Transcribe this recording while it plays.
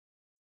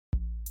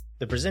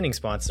The presenting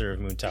sponsor of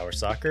Moon Tower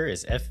Soccer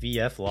is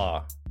FVF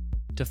Law.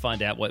 To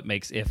find out what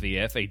makes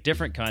FVF a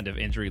different kind of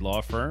injury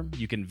law firm,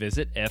 you can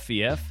visit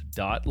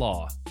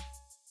fvf.law.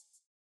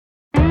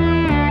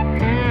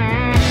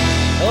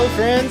 Hello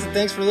friends, and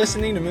thanks for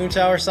listening to Moon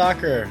Tower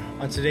Soccer.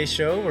 On today's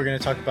show, we're going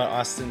to talk about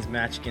Austin's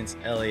match against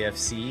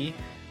LAFC,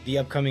 the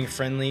upcoming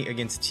friendly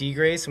against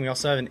Tigres, and we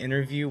also have an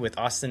interview with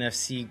Austin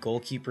FC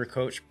goalkeeper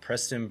coach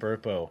Preston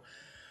Burpo.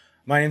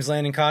 My name's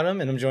Landon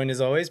Cottom, and I'm joined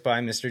as always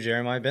by Mr.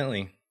 Jeremiah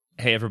Bentley.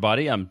 Hey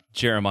everybody, I'm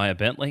Jeremiah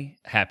Bentley.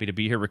 Happy to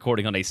be here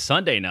recording on a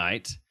Sunday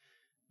night,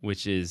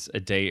 which is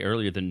a day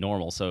earlier than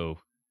normal, so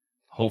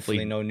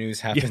hopefully no news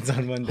happens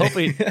on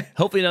Monday.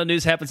 hopefully no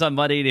news happens on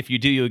Monday, and if you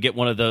do, you'll get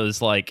one of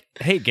those like,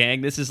 hey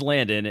gang, this is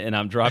Landon, and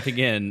I'm dropping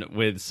in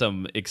with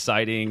some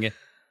exciting,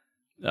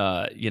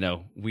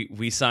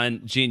 we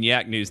signed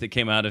Gignac news that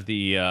came out of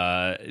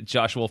the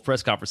Josh Wolf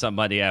press conference on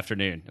Monday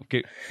afternoon.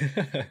 Okay.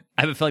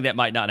 I have a feeling that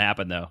might not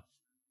happen, though.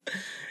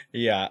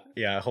 Yeah,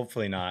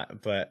 hopefully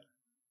not, but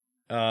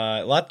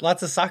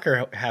lots of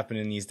soccer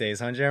happening these days,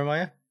 huh,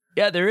 Jeremiah?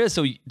 Yeah, there is.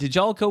 So did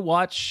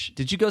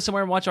you go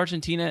somewhere and watch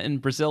Argentina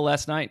and Brazil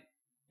last night?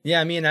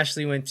 Yeah, me and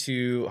Ashley went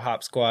to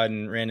Hop Squad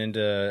and ran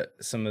into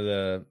some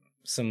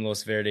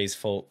Los Verdes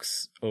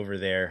folks over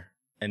there.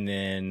 And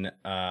then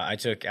I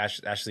took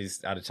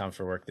Ashley's out of town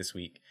for work this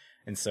week.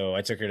 And so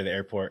I took her to the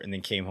airport and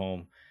then came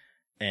home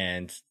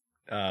and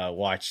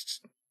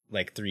watched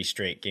like 3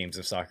 straight games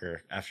of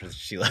soccer after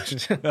she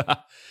left.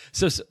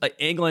 So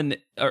England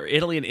or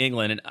Italy and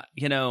England. And,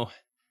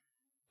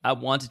 I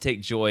want to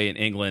take joy in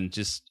England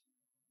just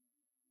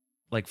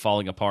like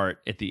falling apart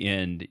at the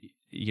end,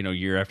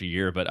 year after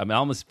year. But I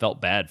almost felt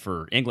bad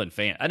for England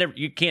fans.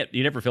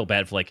 You never feel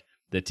bad for like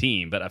the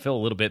team, but I feel a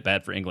little bit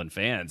bad for England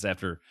fans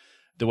after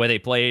the way they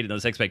played and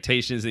those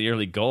expectations, the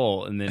early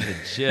goal, and then to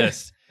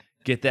just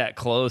get that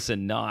close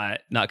and not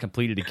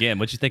complete it again.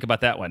 What'd you think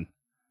about that one?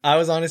 I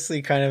was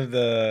honestly kind of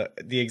the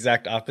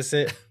exact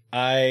opposite.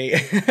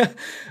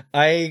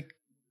 I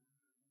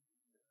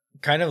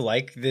kind of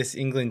like this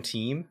England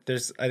team.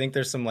 I think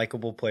there's some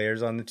likable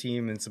players on the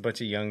team, and it's a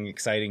bunch of young,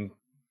 exciting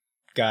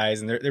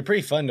guys, and they're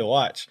pretty fun to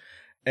watch.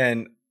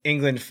 And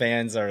England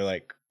fans are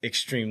like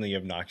extremely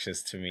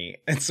obnoxious to me,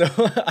 and so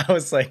I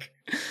was like,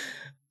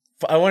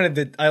 I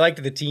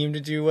liked the team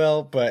to do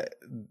well, but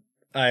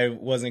I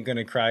wasn't going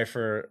to cry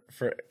for.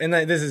 And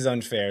this is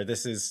unfair.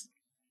 This is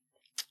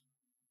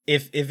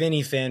if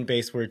any fan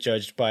base were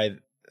judged by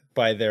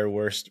their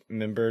worst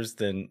members,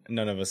 then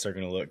none of us are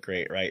going to look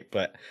great, right?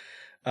 But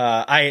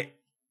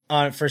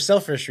for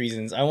selfish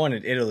reasons, I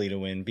wanted Italy to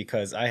win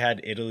because I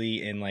had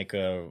Italy in like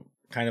a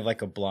kind of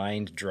like a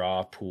blind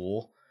draw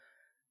pool,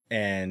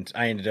 and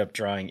I ended up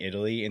drawing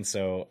Italy, and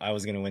so I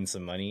was going to win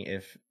some money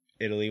if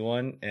Italy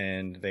won,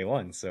 and they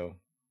won. So,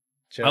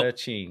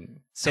 cha-ching.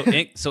 So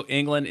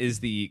England is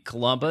the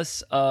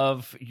Columbus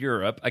of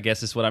Europe, I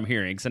guess is what I'm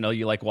hearing. Because I know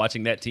you like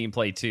watching that team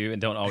play too,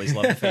 and don't always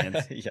love the fans.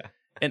 Yeah.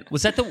 And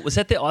was that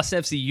the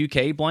Austin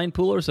FC UK blind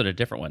pool, or was it a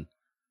different one?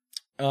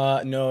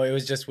 No, it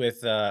was just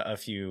with a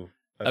few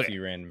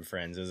random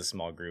friends. It was a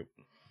small group.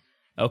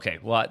 Okay,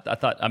 well, I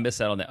thought I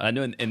missed out on that. I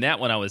knew in that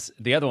one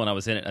the other one I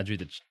was in it. I drew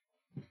the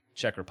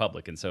Czech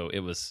Republic, and so it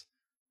was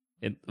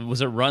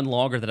a run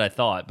longer than I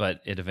thought, but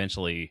it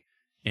eventually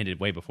ended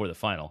way before the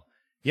final.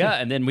 Yeah,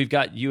 and then we've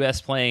got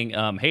U.S. playing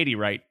Haiti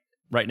right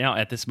now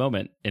at this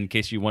moment. In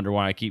case you wonder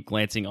why I keep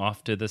glancing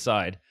off to the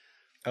side.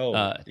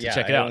 To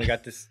check it out.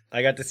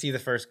 I got to see the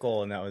first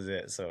goal, and that was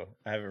it. So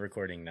I have it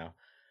recording now.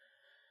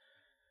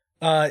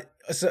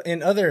 So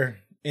in other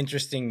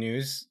interesting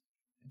news,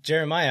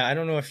 Jeremiah, I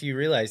don't know if you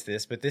realize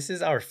this, but this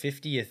is our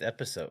 50th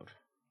episode.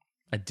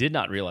 I did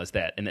not realize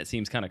that, and that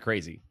seems kind of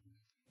crazy.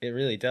 It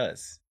really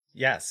does.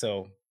 Yeah,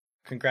 so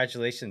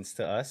congratulations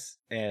to us.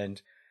 And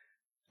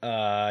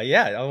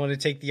I want to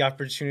take the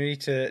opportunity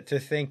to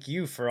thank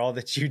you for all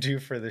that you do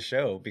for the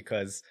show,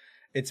 because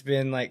it's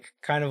been like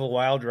kind of a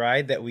wild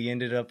ride that we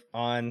ended up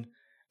on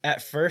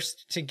at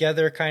first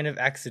together kind of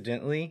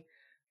accidentally,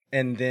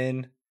 and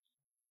then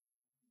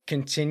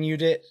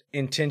continued it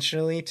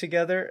intentionally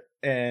together.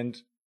 And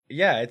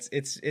yeah,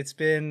 it's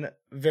been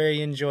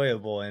very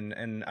enjoyable,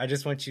 and I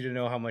just want you to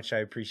know how much I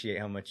appreciate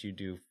how much you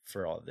do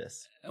for all of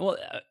this. Well,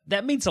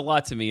 that means a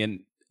lot to me.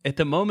 And at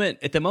the moment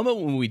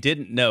when we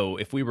didn't know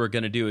if we were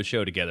going to do a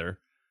show together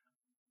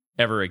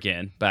ever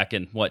again, back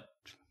in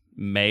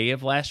May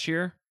of last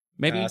year,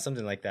 maybe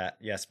something like that.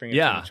 Yeah, spring of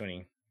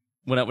 2020.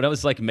 When I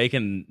was like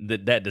making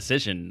that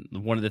decision,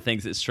 one of the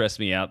things that stressed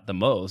me out the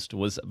most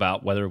was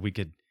about whether we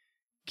could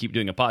keep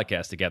doing a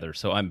podcast together.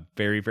 So I'm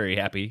very, very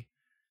happy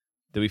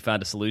that we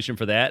found a solution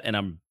for that. And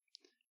I'm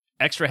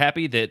extra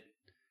happy that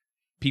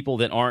people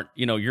that aren't,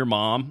 your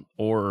mom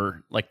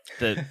or like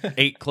the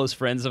 8 close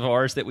friends of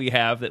ours that we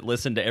have that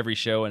listen to every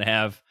show and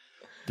have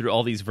through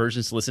all these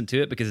versions to listen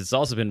to it, because it's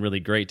also been really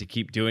great to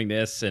keep doing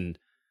this and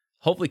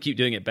hopefully keep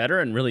doing it better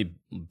and really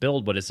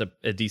build what is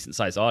a decent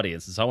sized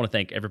audience. And so I want to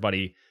thank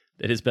everybody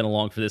that has been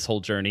along for this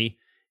whole journey,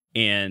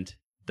 and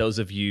those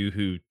of you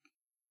who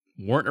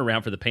weren't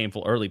around for the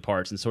painful early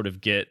parts and sort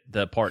of get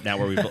the part now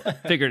where we've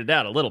figured it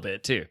out a little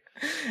bit too.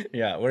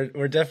 Yeah,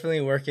 we're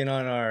definitely working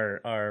on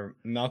our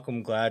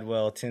Malcolm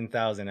Gladwell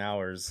 10,000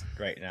 hours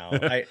right now.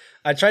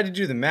 I tried to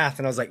do the math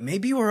and I was like,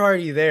 maybe we're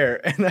already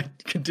there. And I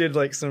did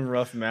like some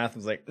rough math. I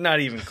was like, not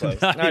even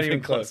close. not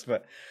even close.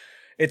 But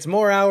it's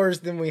more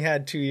hours than we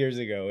had 2 years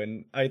ago.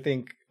 And I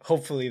think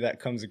hopefully that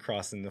comes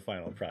across in the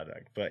final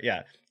product. But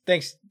yeah,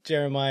 thanks,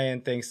 Jeremiah,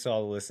 and thanks to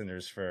all the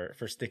listeners for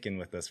sticking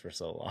with us for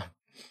so long.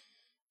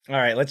 All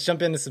right, let's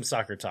jump into some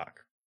soccer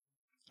talk.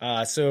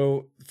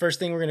 So first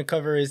thing we're going to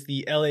cover is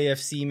the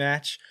LAFC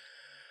match.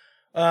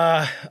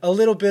 A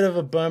little bit of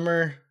a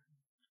bummer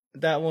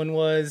that one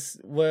was.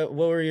 What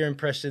were your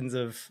impressions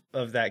of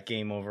that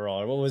game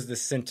overall? Or what was the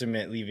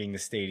sentiment leaving the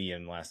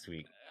stadium last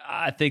week?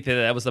 I think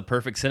that was the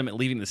perfect sentiment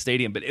leaving the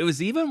stadium, but it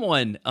was even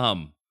one,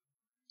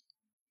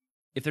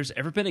 if there's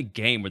ever been a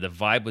game where the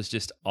vibe was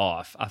just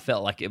off, I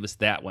felt like it was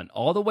that one.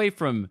 All the way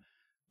from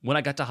when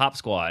I got to Hop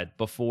Squad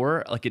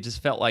before, like it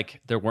just felt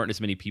like there weren't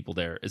as many people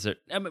there.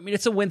 I mean,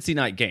 it's a Wednesday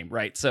night game,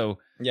 right? So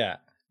yeah,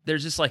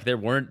 there's just like there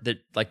weren't that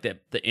like the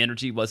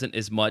energy wasn't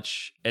as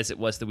much as it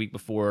was the week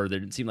before. There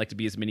didn't seem like to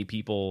be as many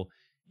people.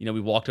 You know, we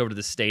walked over to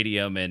the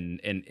stadium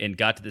and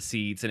got to the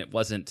seats, and it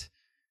was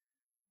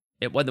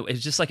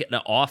just like an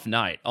off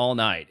night all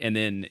night, and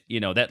then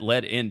that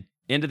led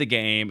into the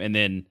game, and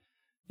then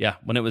yeah,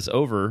 when it was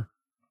over,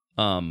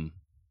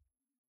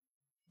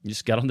 you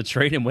just got on the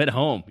train and went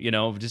home. It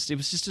was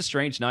just a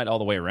strange night all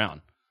the way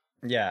around.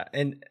 Yeah,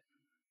 and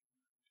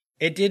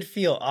it did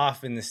feel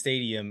off in the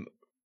stadium.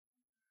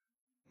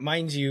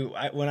 Mind you,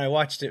 when I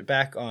watched it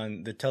back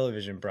on the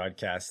television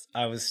broadcast,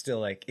 I was still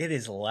like, it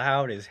is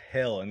loud as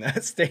hell in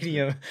that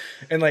stadium.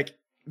 And like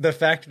the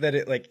fact that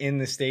it like in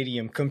the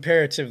stadium,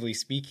 comparatively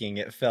speaking,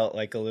 it felt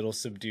like a little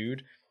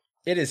subdued.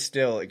 It is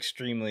still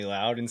extremely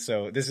loud. And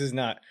so this is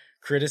not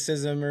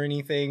criticism or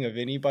anything of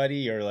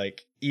anybody or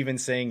like even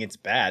saying it's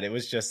bad. It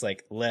was just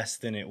like less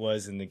than it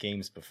was in the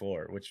games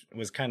before, which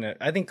was kind of,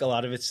 I think a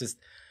lot of it's just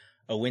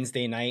a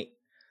Wednesday night.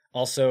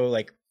 Also,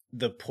 like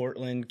the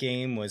Portland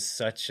game was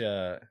such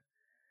a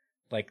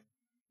like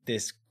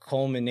this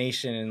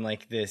culmination and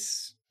like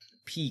this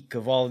peak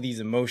of all of these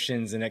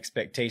emotions and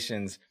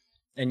expectations,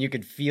 and you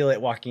could feel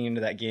it walking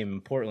into that game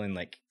in Portland,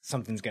 like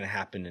something's going to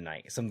happen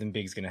tonight, something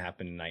big's going to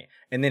happen tonight,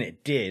 and then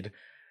it did.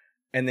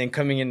 And then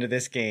coming into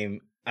this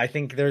game, I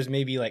think there's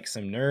maybe like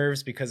some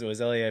nerves because it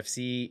was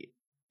LAFC,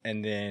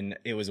 and then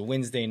it was a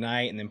Wednesday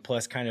night, and then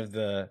plus kind of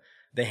the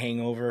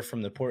hangover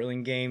from the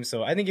Portland game.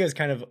 So I think it was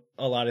kind of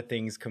a lot of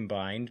things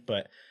combined,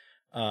 but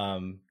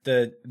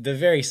the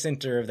very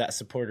center of that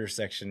supporter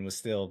section was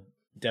still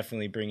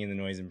definitely bringing the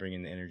noise and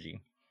bringing the energy.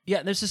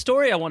 Yeah, there's a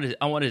story I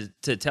wanted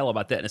to tell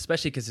about that, and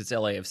especially because it's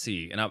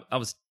LAFC, and I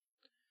was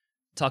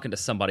talking to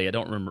somebody, I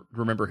don't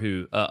remember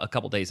who, a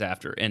couple days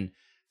after, and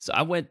so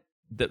I went.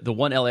 The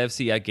one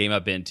LAFC game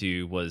I've been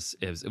to was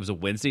a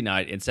Wednesday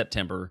night in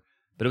September,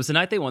 but it was the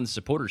night they won the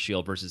Supporter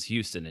Shield versus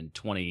Houston in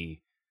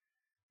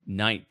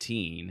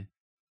 2019.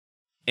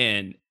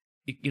 And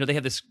they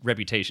have this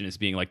reputation as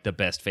being like the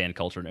best fan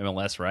culture in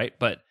MLS, right?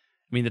 But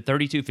I mean, the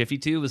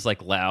 32-52 was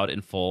like loud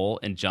and full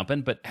and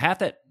jumping, but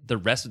the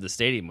rest of the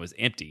stadium was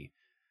empty.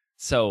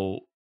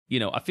 So,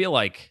 I feel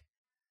like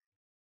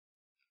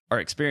our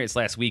experience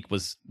last week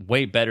was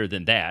way better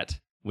than that,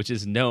 which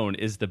is known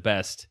as the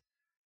best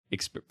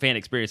fan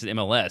experience in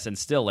MLS, and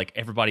still like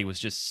everybody was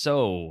just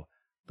so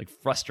like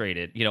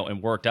frustrated,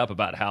 and worked up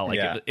about how like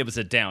it was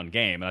a down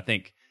game. And I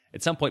think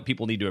at some point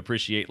people need to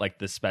appreciate like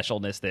the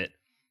specialness that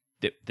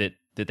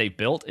they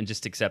built and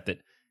just accept that.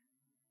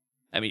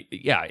 I mean,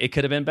 yeah, it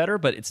could have been better,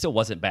 but it still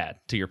wasn't bad,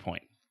 to your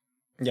point.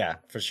 Yeah,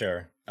 for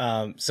sure.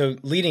 So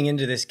leading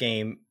into this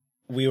game,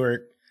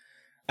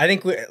 I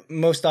think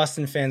most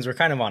Austin fans were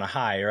kind of on a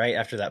high, right,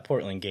 after that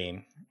Portland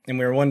game. And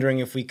we were wondering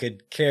if we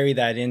could carry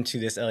that into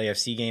this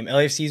LAFC game.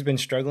 LAFC's been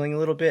struggling a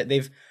little bit.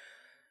 They've,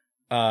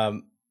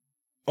 over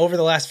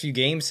the last few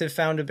games, have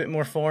found a bit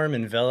more form,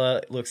 and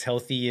Vela looks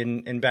healthy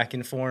and back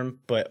in form.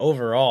 But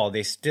overall,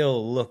 they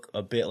still look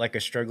a bit like a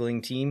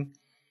struggling team.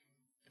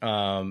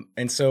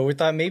 And so we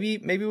thought maybe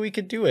we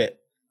could do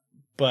it.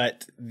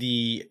 But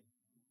the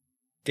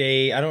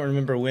day, I don't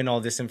remember when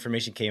all this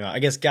information came out. I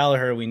guess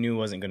Gallagher we knew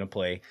wasn't going to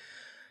play.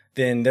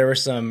 Then there were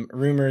some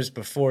rumors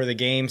before the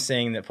game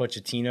saying that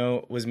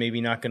Pochettino was maybe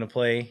not going to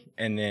play,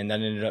 and then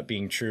that ended up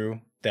being true,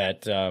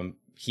 that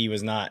he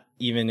was not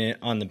even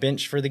on the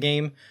bench for the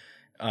game.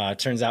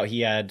 Turns out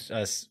he had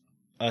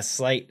a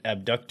slight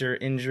abductor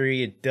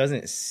injury. It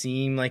doesn't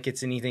seem like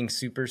it's anything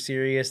super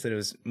serious, that it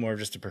was more of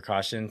just a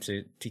precaution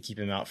to keep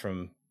him out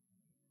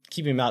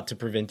to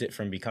prevent it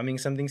from becoming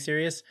something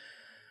serious.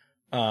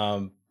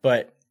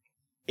 But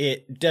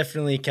it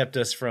definitely kept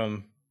us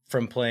from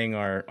playing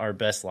our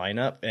best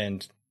lineup,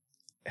 and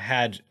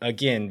had,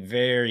 again,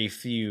 very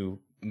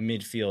few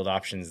midfield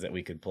options that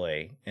we could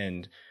play.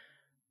 And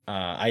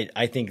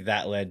I think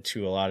that led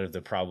to a lot of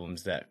the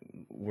problems that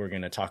we're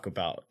going to talk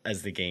about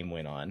as the game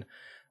went on.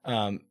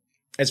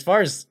 As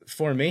far as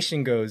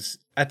formation goes,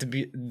 at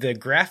the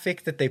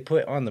graphic that they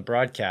put on the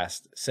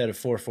broadcast said a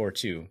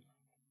 4-4-2.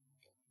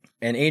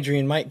 And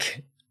Adrian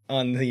Mike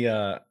on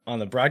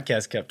the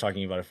broadcast kept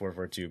talking about a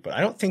 4-4-2, but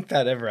I don't think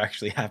that ever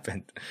actually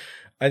happened.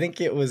 I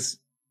think it was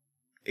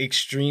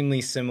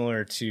extremely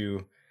similar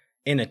to,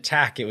 in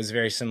attack, it was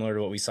very similar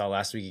to what we saw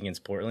last week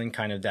against Portland,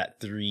 kind of that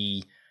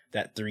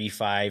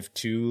 3-5-2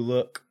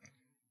 look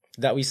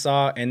that we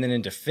saw. And then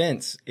in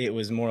defense, it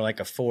was more like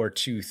a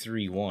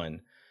 4-2-3-1.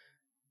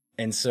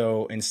 And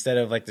so instead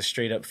of like the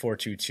straight up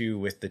 4-2-2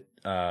 with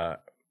the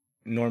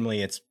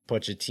normally it's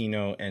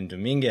Pochettino and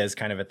Dominguez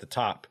kind of at the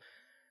top,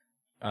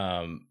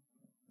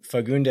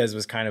 Fagundes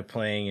was kind of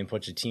playing in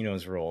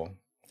Pochettino's role.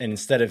 And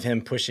instead of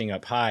him pushing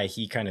up high,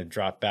 he kind of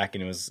dropped back,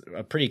 and it was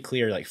a pretty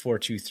clear like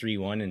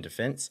 4-2-3-1 in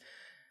defense.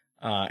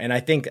 And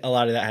I think a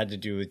lot of that had to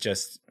do with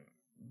just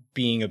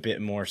being a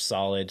bit more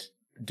solid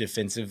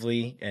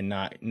defensively and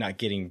not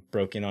getting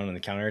broken on the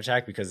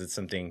counterattack, because it's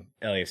something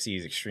LAFC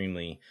is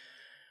extremely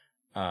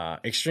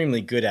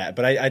good at.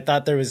 But I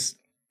thought there was,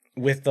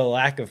 with the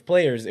lack of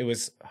players, it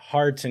was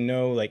hard to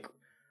know. Like,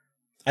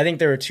 I think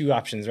there were two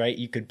options, right?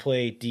 You could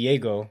play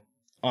Diego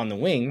on the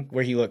wing,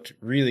 where he looked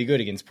really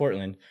good against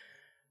Portland.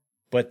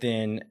 But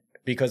then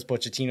because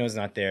Pochettino's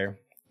not there,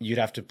 you'd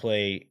have to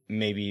play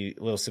maybe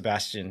Lil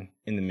Sebastian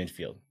in the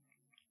midfield.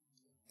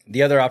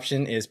 The other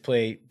option is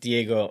play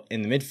Diego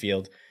in the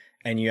midfield,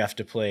 and you have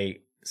to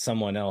play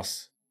someone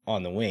else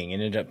on the wing. It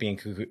ended up being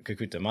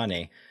Kakuta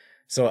Mane.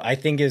 So I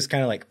think it was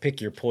kind of like pick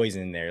your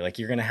poison there. Like,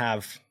 you're going to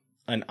have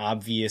an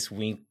obvious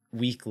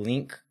weak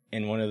link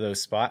in one of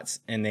those spots,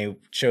 and they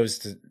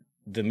chose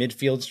the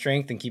midfield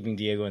strength and keeping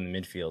Diego in the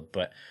midfield.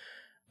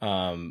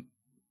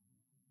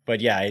 But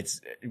yeah,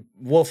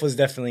 Wolf was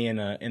definitely in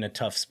a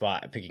tough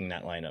spot picking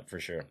that lineup for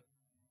sure.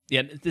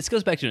 Yeah, this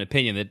goes back to an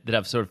opinion that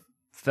I've sort of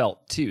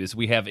felt too, is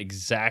we have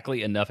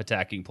exactly enough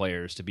attacking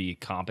players to be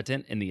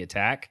competent in the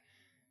attack.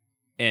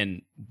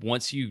 And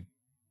once you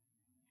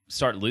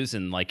start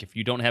losing, like if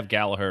you don't have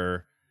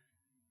Gallagher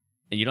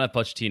and you don't have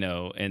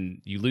Pochettino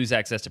and you lose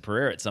access to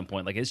Pereira at some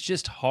point, like it's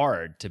just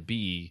hard to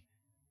be,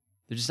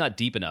 they're just not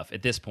deep enough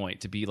at this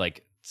point to be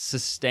like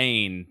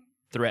sustain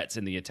threats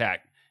in the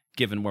attack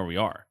given where we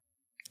are.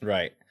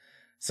 Right.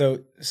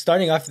 So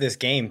starting off this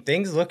game,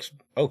 things looked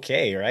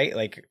okay, right?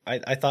 Like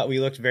I thought we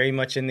looked very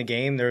much in the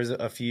game. There was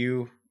a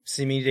few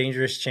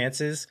semi-dangerous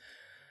chances.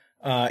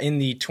 In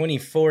the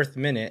 24th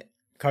minute,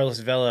 Carlos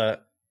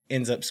Vela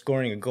ends up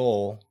scoring a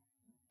goal,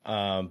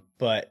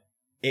 but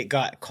it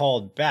got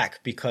called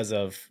back because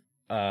of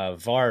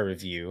VAR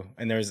review.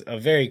 And there's a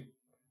very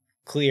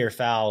clear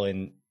foul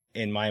in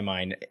my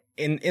mind.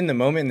 In the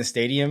moment in the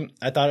stadium,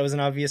 I thought it was an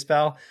obvious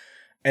foul.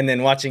 And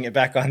then watching it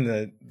back on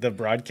the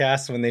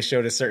broadcast, when they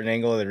showed a certain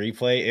angle of the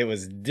replay, it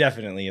was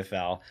definitely a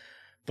foul.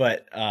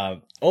 But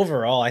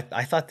overall,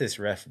 I thought this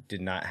ref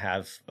did not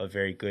have a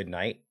very good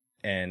night.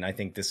 And I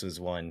think this was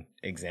one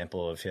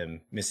example of him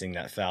missing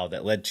that foul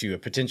that led to a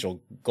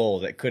potential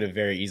goal that could have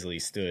very easily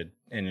stood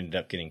and ended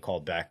up getting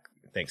called back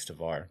thanks to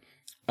VAR.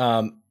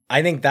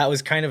 I think that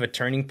was kind of a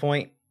turning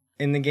point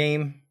in the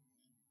game.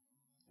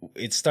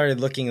 It started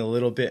looking a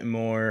little bit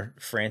more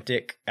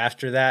frantic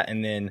after that.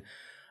 And then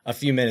a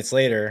few minutes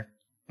later,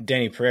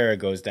 Danny Pereira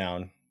goes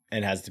down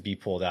and has to be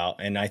pulled out.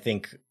 And I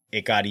think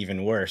it got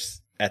even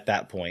worse at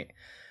that point.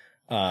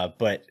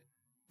 But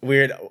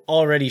we're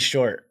already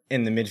short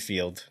in the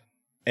midfield.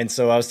 And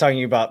so I was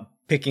talking about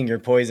picking your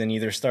poison,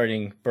 either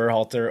starting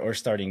Berhalter or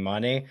starting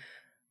Mane.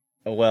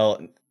 Well,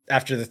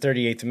 after the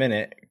 38th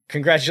minute,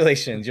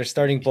 congratulations, you're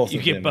starting both of them.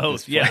 You get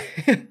both, yeah.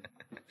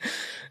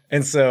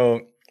 And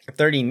so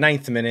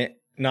 39th minute,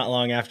 not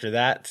long after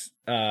that,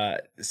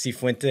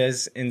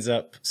 Cifuentes ends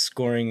up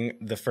scoring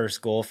the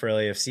first goal for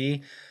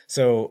LAFC.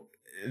 So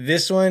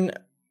this one,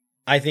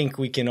 I think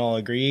we can all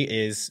agree,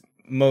 is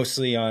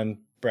mostly on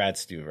Brad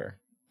Stuver.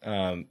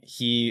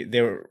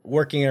 They were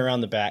working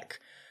around the back.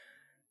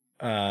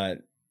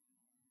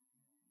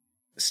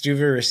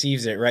 Stuver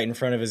receives it right in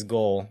front of his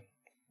goal.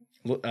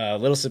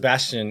 Little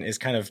Sebastian is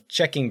kind of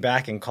checking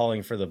back and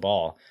calling for the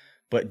ball,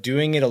 but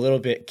doing it a little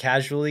bit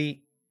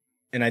casually.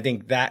 And I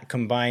think that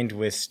combined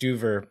with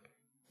Stuver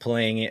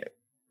playing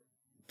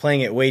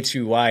it way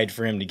too wide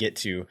for him to get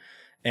to.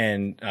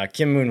 And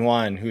Kim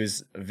Moon-Hwan, who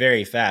is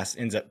very fast,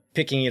 ends up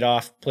picking it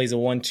off, plays a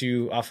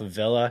 1-2 off of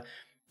Vela,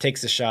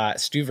 takes a shot.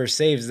 Stuver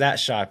saves that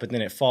shot, but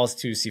then it falls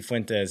to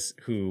Cifuentes,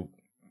 who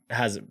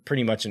has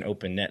pretty much an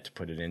open net to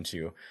put it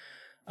into.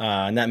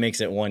 And that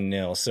makes it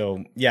 1-0.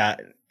 So, yeah,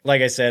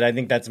 like I said, I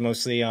think that's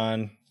mostly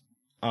on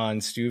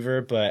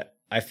Stuver, but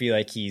I feel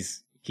like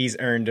he's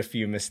earned a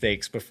few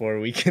mistakes before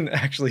we can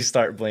actually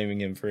start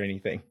blaming him for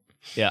anything.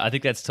 Yeah, I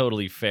think that's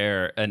totally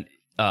fair. And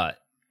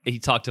he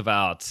talked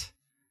about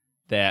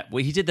that.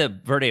 Well, he did the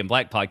Verde and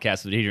Black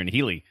podcast with Adrian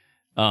Healy,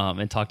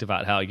 and talked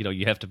about how,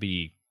 you have to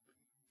be,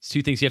 it's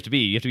two things you have to be.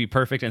 You have to be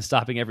perfect in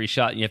stopping every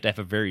shot, and you have to have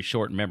a very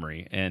short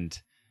memory. And,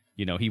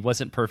 he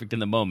wasn't perfect in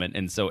the moment.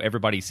 And so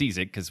everybody sees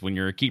it, because when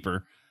you're a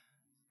keeper,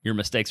 your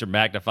mistakes are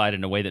magnified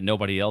in a way that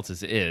nobody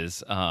else's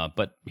is.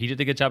 But he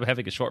did a good job of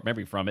having a short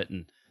memory from it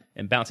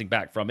and bouncing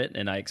back from it.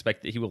 And I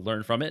expect that he will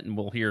learn from it, and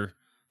we'll hear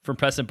from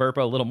Preston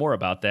Burpo a little more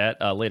about that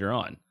later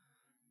on.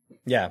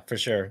 Yeah, for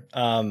sure.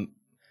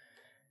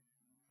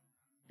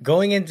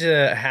 going into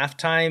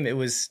halftime,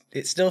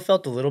 it still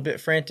felt a little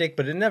bit frantic,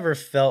 but it never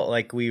felt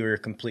like we were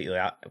completely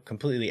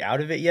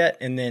out of it yet.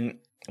 And then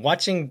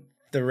watching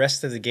the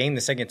rest of the game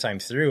the second time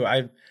through,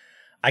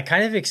 I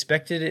kind of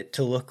expected it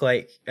to look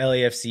like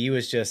LAFC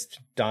was just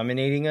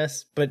dominating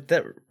us, but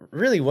that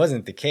really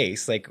wasn't the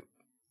case. Like,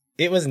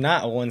 it was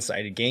not a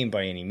one-sided game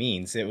by any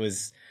means. It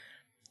was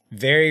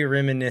very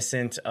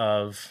reminiscent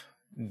of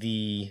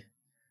the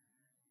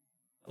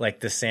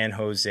San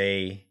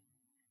Jose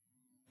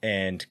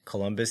and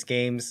Columbus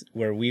games,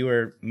 where we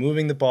were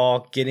moving the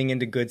ball, getting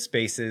into good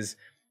spaces,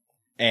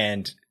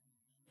 and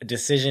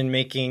decision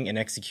making and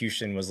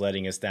execution was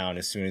letting us down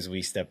as soon as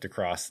we stepped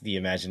across the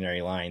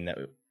imaginary line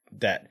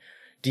that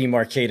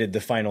demarcated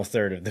the final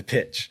third of the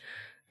pitch.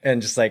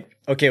 And just like,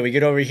 okay, we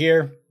get over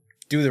here,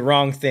 do the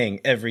wrong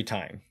thing every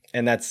time.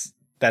 And that's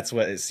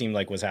what it seemed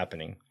like was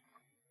happening.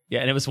 Yeah,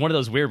 and it was one of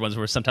those weird ones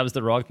where sometimes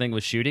the wrong thing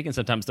was shooting and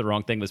sometimes the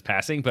wrong thing was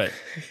passing. But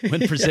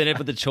when presented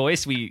with the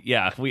choice, we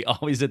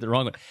always did the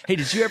wrong one. Hey,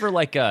 did you ever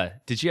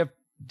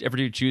ever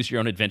do choose your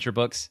own adventure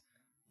books?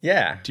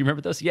 Yeah. Do you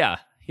remember those? Yeah,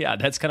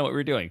 that's kind of what we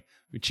were doing.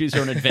 We choose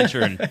your own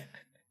adventure,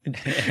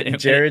 and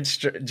Jared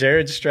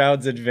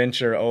Stroud's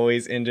adventure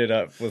always ended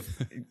up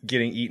with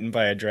getting eaten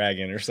by a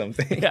dragon or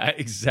something. Yeah,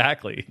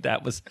 exactly.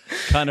 That was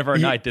kind of our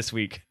night this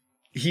week.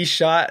 He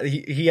shot.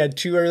 He had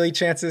 2 early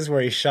chances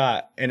where he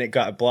shot and it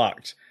got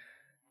blocked,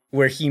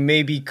 where he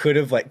maybe could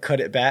have cut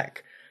it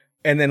back.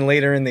 And then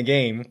later in the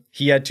game,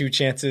 he had 2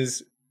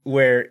 chances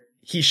where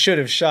he should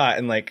have shot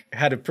and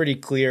had a pretty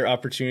clear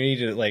opportunity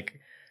to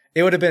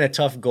it would have been a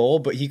tough goal,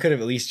 but he could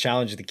have at least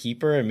challenged the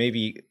keeper and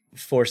maybe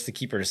forced the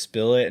keeper to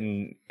spill it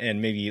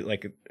and maybe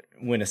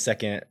win a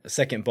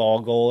second ball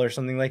goal or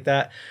something like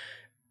that.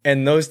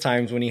 And those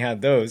times when he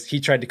had those, he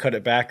tried to cut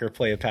it back or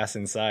play a pass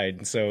inside.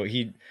 And so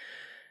he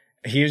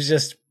was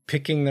just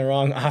picking the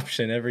wrong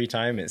option every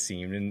time, it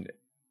seemed. And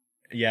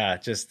yeah,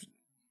 just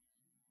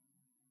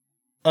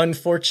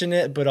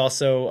unfortunate, but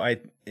also I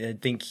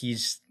think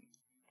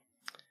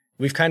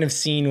we've kind of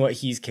seen what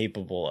he's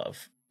capable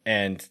of.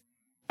 And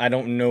I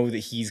don't know that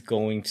he's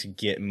going to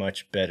get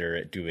much better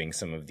at doing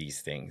some of these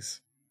things.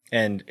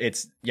 And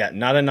it's,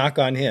 not a knock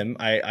on him.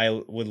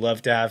 I would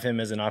love to have him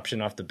as an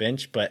option off the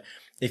bench, but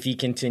if he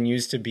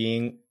continues to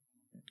be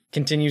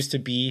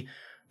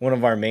one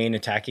of our main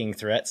attacking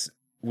threats,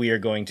 we are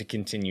going to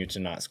continue to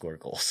not score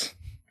goals.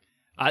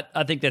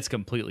 I think that's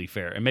completely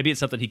fair. And maybe it's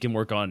something he can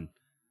work on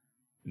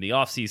in the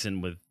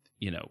offseason with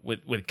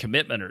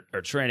commitment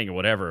or training or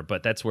whatever.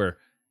 But that's where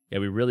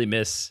we really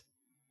miss.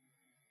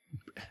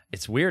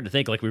 It's weird to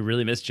think we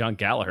really miss John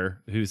Gallagher,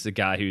 who's the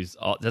guy who's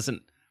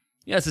doesn't.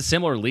 Yeah, it's a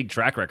similar league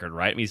track record,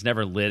 right? I mean, he's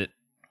never lit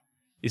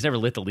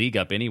the league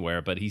up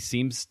anywhere, but he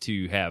seems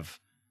to have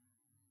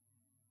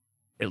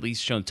at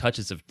least shown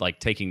touches of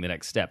taking the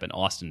next step in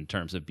Austin in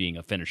terms of being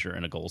a finisher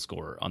and a goal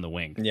scorer on the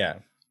wing.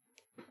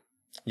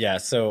 Yeah.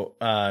 So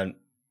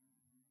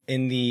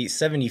in the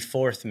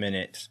 74th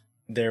minute,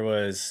 there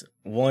was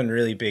one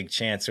really big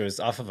chance. It was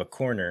off of a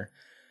corner,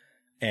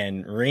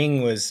 and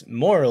Ring was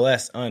more or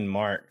less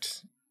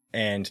unmarked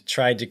and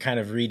tried to kind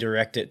of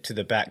redirect it to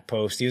the back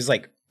post. He was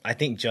I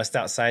think just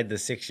outside the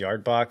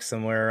 6-yard box,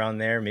 somewhere around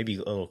there, maybe a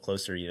little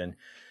closer even,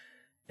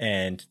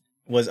 and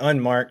was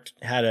unmarked.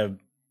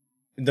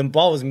 The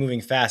ball was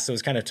moving fast, so it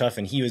was kind of tough,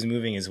 and he was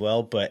moving as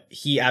well, but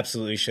he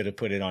absolutely should have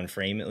put it on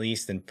frame at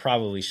least, and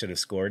probably should have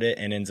scored it,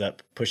 and ends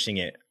up pushing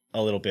it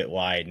a little bit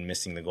wide and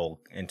missing the goal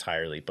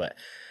entirely. But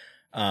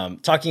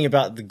talking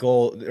about the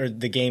goal or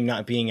the game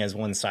not being as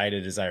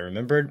one-sided as I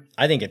remembered,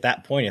 I think at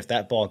that point, if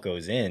that ball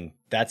goes in,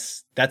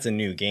 that's a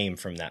new game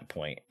from that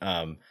point.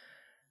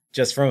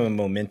 Just from a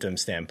momentum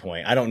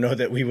standpoint, I don't know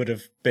that we would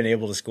have been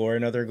able to score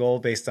another goal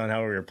based on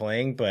how we were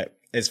playing, but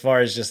as far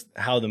as just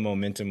how the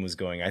momentum was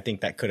going, I think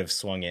that could have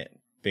swung it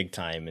big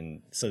time.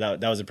 And so that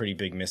was a pretty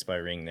big miss by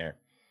Ring there.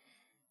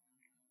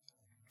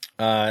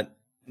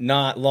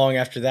 Not long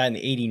after that, in the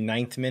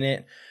 89th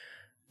minute,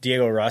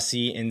 Diego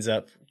Rossi ends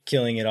up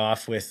killing it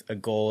off with a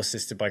goal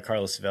assisted by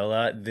Carlos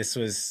Vela. This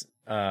was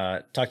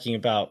talking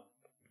about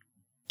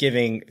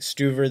giving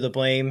Stuver the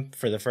blame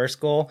for the first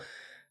goal.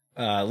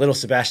 Little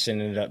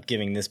Sebastian ended up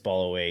giving this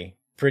ball away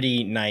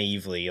pretty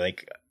naively,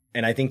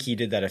 and I think he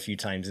did that a few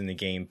times in the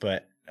game,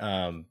 but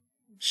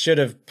should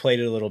have played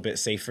it a little bit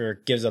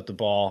safer. Gives up the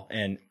ball,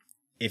 and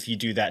if you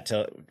do that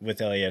with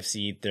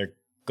LAFC, they're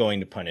going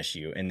to punish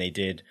you, and they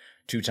did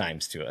 2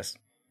 times to us.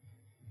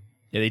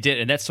 Yeah, they did,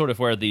 and that's sort of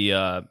where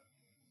the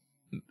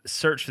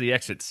search for the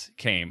exits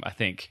came, I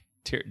think,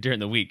 during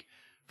the week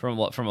from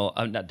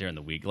not during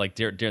the week,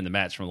 during the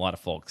match from a lot of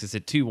folks. It's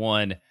a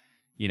 2-1.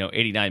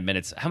 89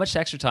 minutes. How much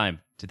extra time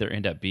did there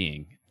end up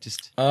being?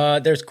 Just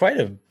there's quite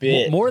a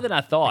bit more than I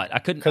thought. I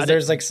couldn't because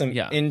there's some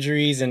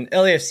injuries, and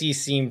LAFC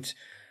seemed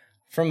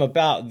from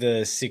about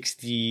the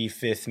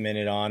 65th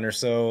minute on or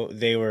so,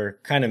 they were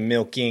kind of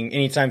milking.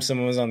 Anytime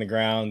someone was on the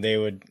ground, they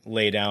would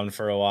lay down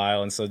for a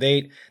while, and so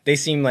they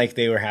seemed like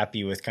they were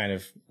happy with kind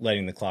of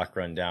letting the clock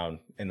run down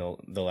in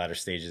the latter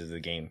stages of the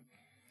game.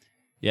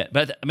 Yeah,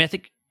 but I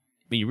think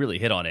you really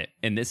hit on it,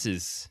 and this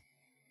is.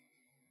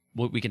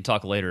 we can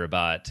talk later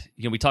about,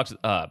 we talked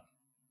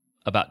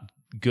about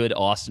good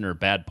Austin or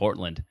bad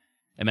Portland.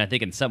 I mean, I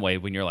think in some way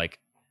when you're like,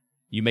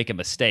 you make a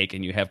mistake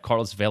and you have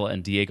Carlos Vela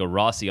and Diego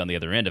Rossi on the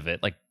other end of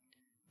it, like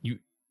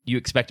you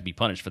expect to be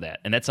punished for that.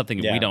 And that's something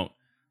we don't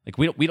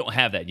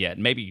have that yet.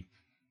 Maybe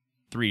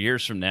 3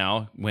 years from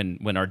now when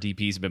our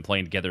DPs have been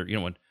playing together,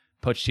 when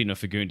Pochettino,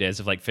 Fagundes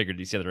have like figured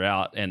each other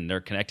out and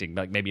they're connecting,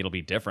 like maybe it'll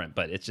be different,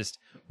 but it's just,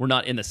 we're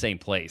not in the same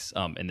place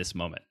in this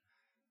moment.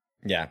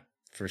 Yeah,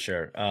 for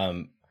sure.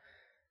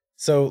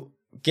 So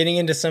getting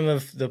into some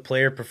of the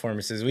player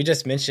performances, we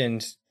just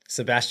mentioned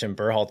Sebastian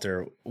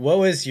Berhalter. What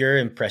was your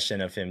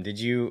impression of him? Did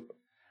you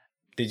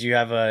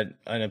have an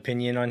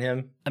opinion on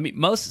him? I mean,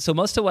 most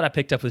of what I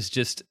picked up was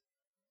just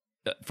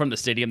from the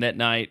stadium that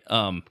night,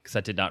 because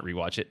I did not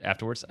rewatch it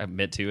afterwards. I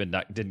meant to and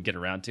didn't get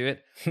around to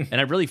it. And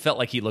I really felt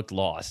like he looked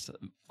lost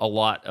a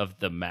lot of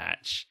the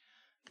match.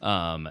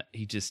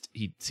 He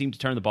seemed to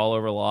turn the ball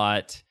over a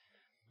lot,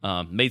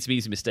 made some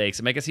easy mistakes.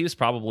 I mean, I guess he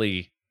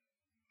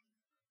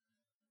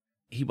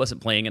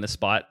wasn't playing in a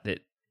spot that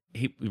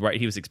he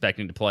was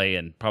expecting to play,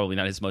 and probably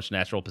not his most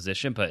natural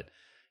position, but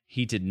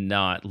he did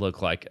not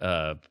look like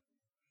a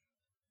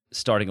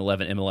starting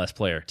 11 MLS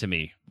player to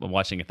me when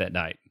watching it that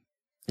night.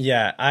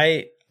 Yeah,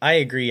 I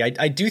agree.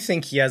 I do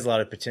think he has a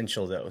lot of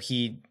potential, though.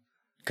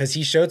 Because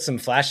he showed some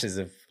flashes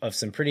of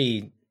some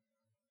pretty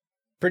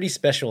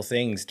special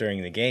things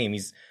during the game.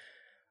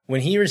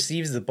 When he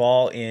receives the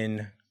ball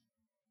in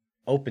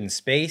open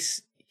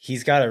space,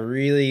 he's got a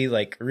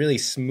really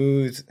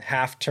smooth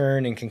half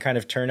turn and can kind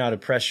of turn out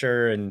of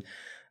pressure and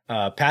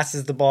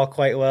passes the ball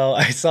quite well.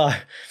 I saw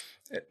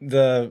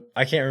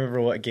I can't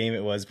remember what game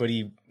it was, but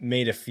he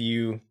made a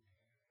few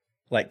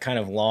like kind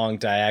of long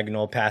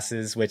diagonal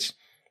passes, which,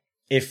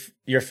 if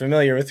you're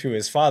familiar with who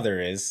his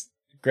father is,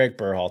 Greg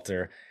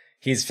Berhalter,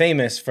 he's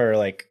famous for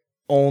like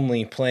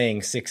only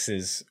playing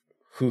sixes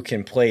who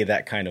can play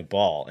that kind of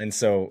ball. And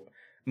so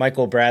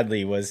Michael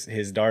Bradley was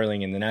his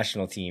darling in the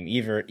national team.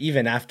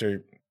 Even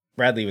after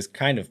Bradley was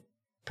kind of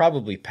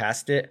probably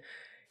past it,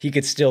 he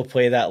could still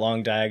play that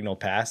long diagonal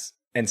pass.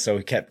 And so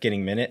he kept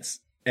getting minutes.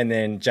 And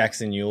then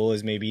Jackson Ewell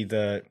is maybe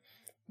the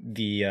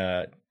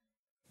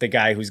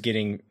guy who's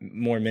getting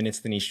more minutes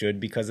than he should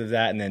because of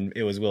that. And then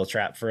it was Will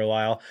Trapp for a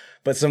while.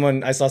 But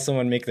I saw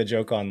someone make the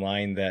joke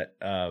online that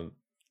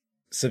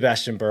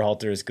Sebastian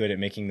Berhalter is good at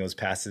making those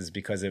passes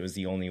because it was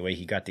the only way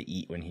he got to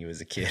eat when he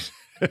was a kid.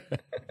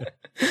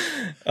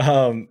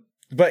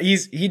 But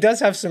he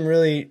does have some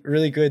really,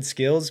 really good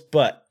skills,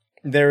 but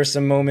there were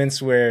some moments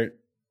where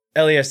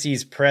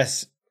LAFC's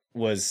press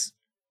was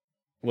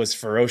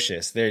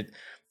ferocious. They're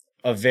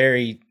a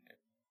very,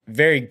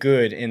 very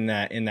good in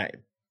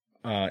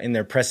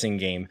their pressing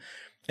game.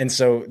 And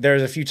so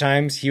there's a few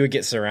times he would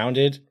get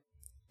surrounded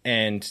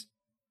and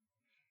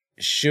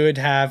should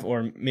have,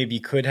 or maybe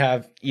could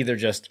have, either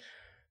just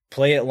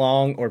play it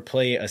long or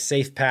play a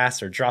safe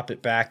pass or drop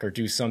it back or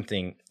do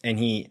something. And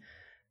he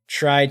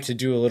tried to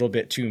do a little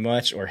bit too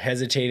much or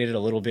hesitated a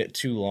little bit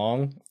too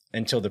long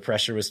until the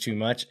pressure was too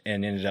much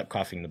and ended up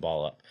coughing the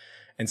ball up.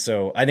 And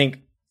so I think,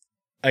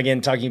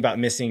 again, talking about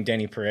missing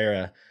Danny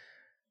Pereira,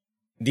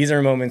 these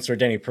are moments where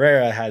Danny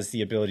Pereira has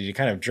the ability to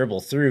kind of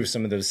dribble through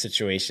some of those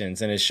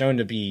situations and is shown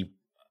to be,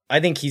 I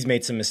think he's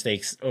made some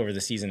mistakes over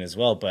the season as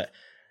well, but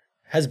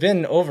has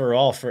been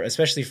overall,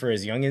 especially for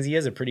as young as he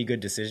is, a pretty good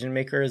decision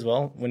maker as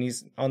well when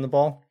he's on the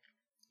ball.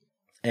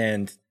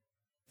 And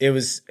it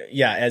was,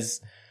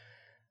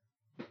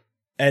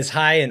 as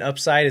high an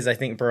upside as I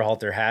think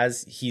Berhalter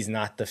has, he's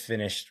not the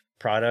finished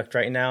product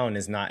right now and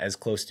is not as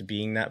close to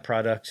being that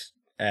product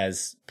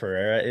as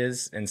Pereira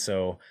is. And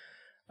so,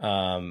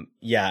 I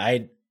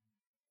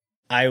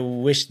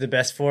wish the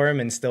best for him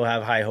and still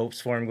have high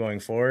hopes for him going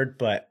forward.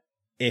 But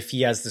if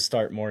he has to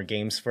start more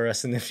games for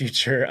us in the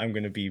future, I'm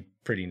going to be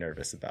pretty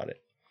nervous about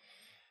it.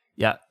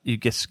 Yeah, you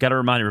just got to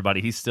remind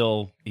everybody he's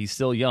still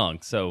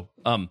young. So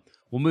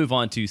we'll move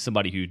on to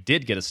somebody who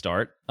did get a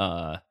start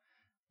that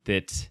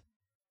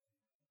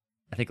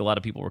I think a lot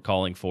of people were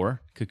calling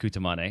for,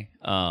 Kekuta Mane.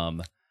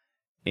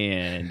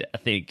 And I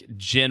think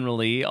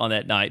generally on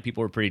that night,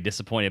 people were pretty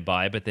disappointed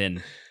by it. But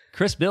then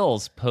Chris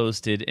Bills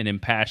posted an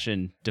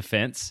impassioned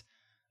defense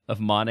of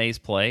Mane's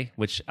play,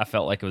 which I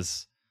felt like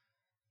was,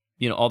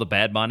 all the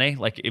bad Mane.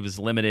 Like it was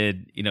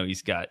limited.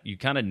 You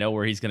kind of know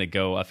where he's going to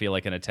go, I feel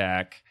like, an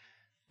attack.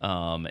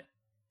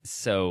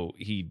 So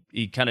he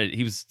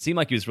seemed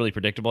like he was really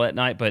predictable that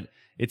night, but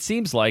it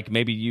seems like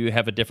maybe you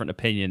have a different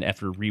opinion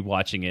after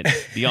rewatching it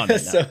beyond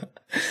that night. So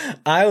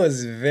I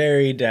was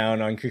very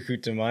down on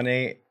Kekuta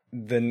Mane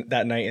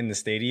that night in the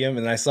stadium,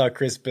 and I saw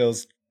Chris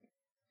Bills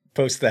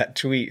post that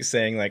tweet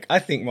saying like, I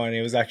think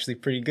Mane was actually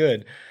pretty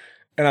good.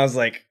 And I was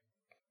like,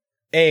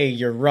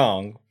 you're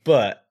wrong,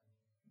 but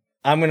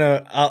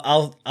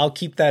I'll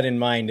keep that in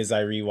mind as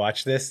I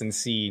rewatch this and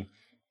see,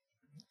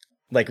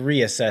 like,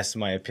 reassess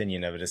my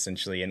opinion of it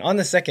essentially. And on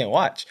the second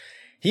watch,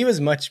 he was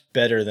much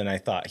better than I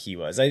thought he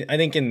was. I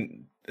think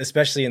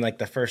especially in like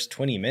the first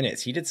 20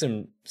 minutes, he did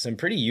some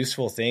pretty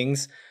useful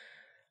things.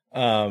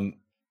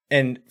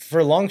 And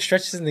for long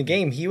stretches in the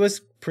game, he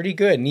was pretty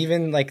good. And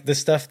even like the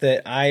stuff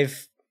that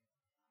I've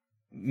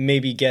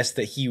maybe guessed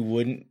that he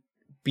wouldn't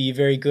be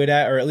very good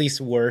at, or at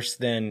least worse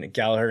than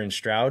Gallagher and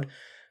Stroud,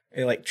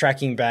 like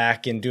tracking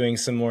back and doing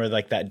some more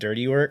like that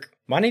dirty work.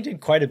 Mane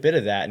did quite a bit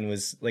of that and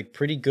was like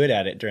pretty good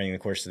at it during the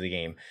course of the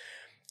game.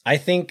 I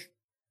think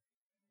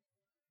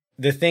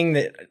the thing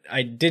that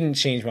I didn't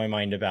change my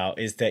mind about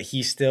is that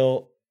he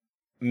still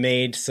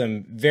made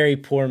some very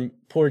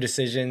poor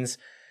decisions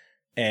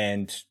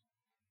and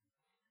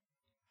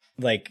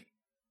like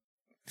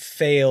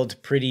failed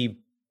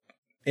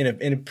in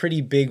a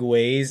pretty big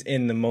ways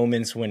in the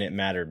moments when it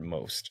mattered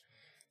most.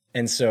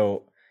 And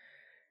so,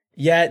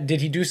 yeah,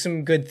 did he do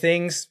some good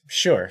things?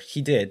 Sure,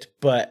 he did.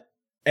 But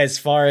as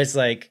far as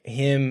like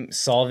him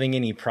solving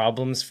any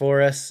problems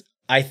for us,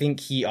 I think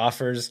he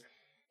offers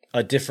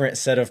a different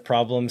set of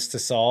problems to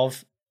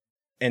solve.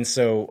 And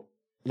so,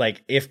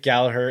 like, if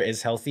Gallagher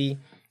is healthy,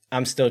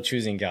 I'm still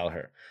choosing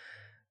Gallagher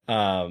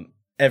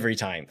every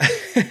time.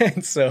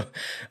 And so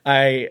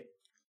I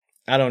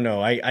don't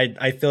know.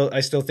 I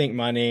still think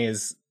Mane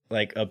is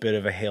like a bit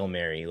of a Hail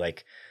Mary.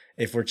 Like,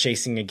 if we're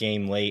chasing a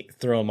game late,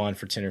 throw him on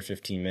for 10 or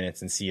 15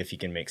 minutes and see if he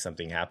can make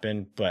something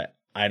happen. But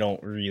I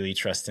don't really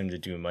trust him to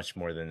do much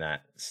more than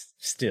that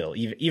still.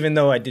 Even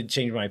though I did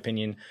change my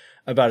opinion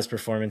about his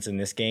performance in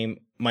this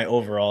game, my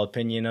overall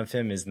opinion of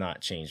him is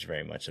not changed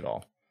very much at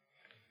all.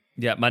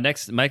 Yeah, my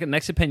next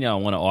opinion I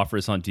want to offer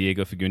is on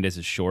Diego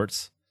Fagundez's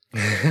shorts.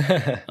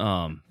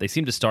 They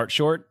seem to start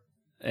short,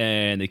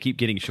 and they keep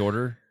getting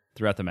shorter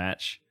throughout the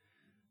match.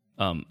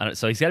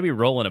 So he's got to be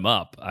rolling them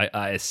up,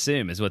 I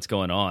assume, is what's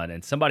going on.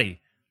 And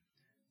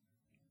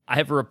I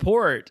have a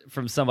report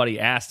from somebody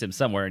asked him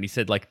somewhere, and he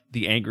said, like,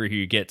 the angrier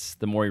he gets,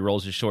 the more he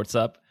rolls his shorts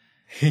up.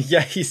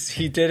 Yeah,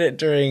 he did it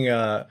during...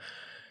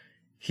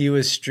 he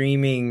was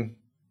streaming.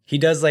 He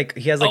has like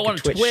a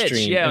Twitch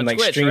stream and like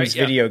Twitch, streams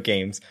video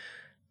games.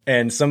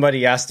 And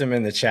somebody asked him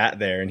in the chat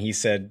there, and he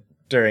said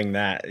during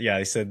that,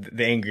 he said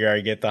the angrier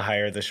I get, the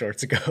higher the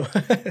shorts go.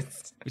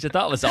 Which I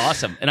thought was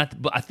awesome. And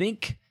I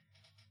think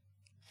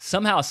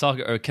somehow I saw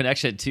a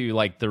connection to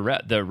like the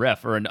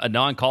ref or a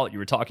non-call that you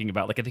were talking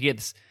about. Like, I think he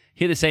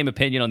had the same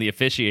opinion on the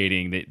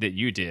officiating that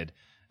you did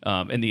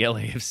in the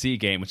LAFC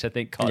game, which I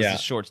think caused his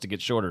shorts to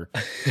get shorter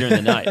during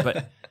the night.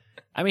 But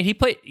I mean, he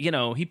played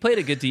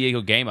a good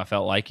Diego game, I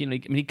felt like.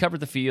 He covered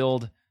the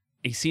field.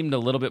 He seemed a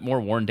little bit more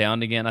worn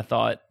down again, I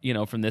thought,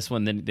 from this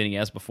one than he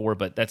has before,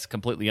 but that's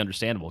completely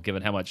understandable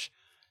given how much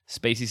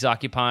space he's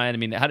occupying. I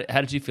mean, how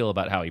did you feel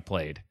about how he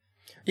played?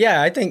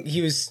 Yeah, I think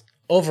he was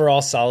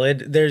overall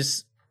solid.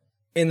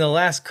 In the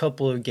last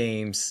couple of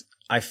games,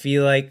 I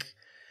feel like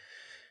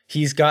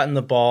he's gotten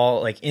the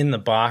ball like in the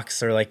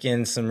box or like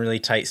in some really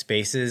tight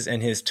spaces,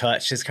 and his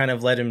touch has kind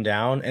of let him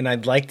down. And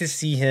I'd like to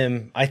see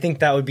him. I think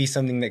that would be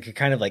something that could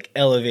kind of like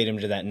elevate him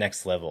to that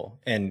next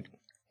level, and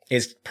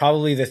is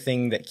probably the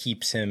thing that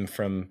keeps him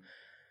from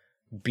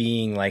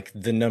being like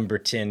the number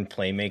 10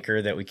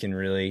 playmaker that we can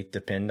really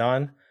depend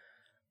on.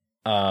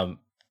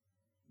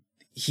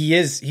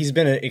 He's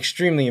been an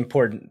extremely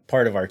important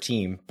part of our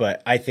team,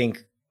 but I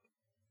think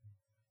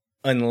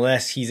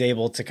unless he's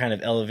able to kind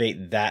of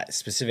elevate that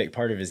specific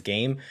part of his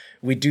game,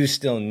 we do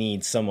still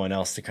need someone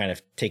else to kind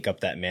of take up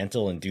that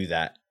mantle and do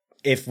that.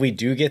 If we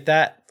do get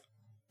that,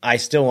 I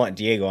still want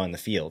Diego on the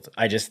field.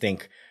 I just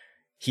think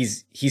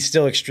he's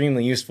still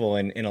extremely useful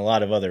in a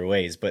lot of other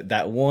ways, but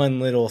that one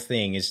little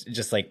thing is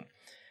just like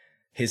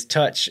his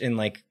touch and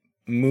like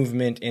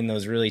movement in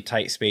those really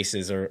tight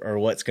spaces or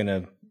what's going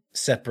to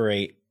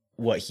separate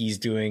what he's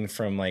doing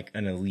from like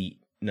an elite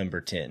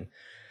number 10.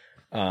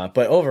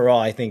 But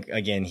overall, I think,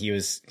 again, he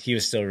was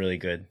still really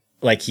good,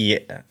 like he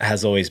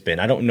has always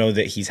been. I don't know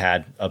that he's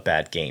had a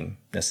bad game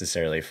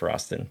necessarily for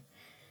Austin.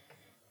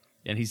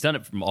 And he's done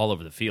it from all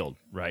over the field,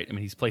 right? I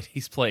mean,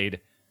 he's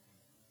played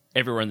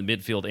everywhere in the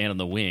midfield and on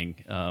the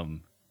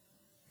wing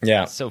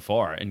so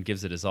far, and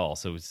gives it his all.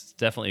 So it's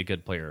definitely a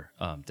good player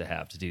to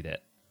have to do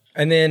that.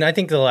 And then I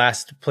think the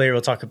last player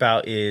we'll talk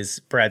about is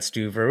Brad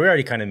Stuver. We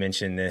already kind of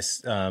mentioned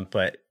this,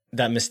 but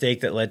that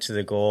mistake that led to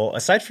the goal.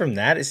 Aside from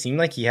that, it seemed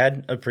like he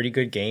had a pretty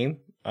good game.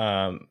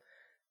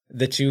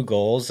 The 2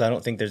 goals, I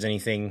don't think there's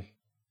anything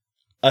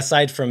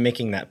aside from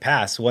making that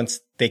pass. Once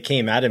they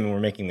came at him and were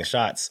making the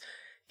shots,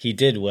 he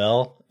did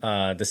well.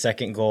 The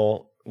second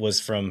goal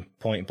was from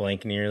point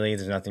blank nearly.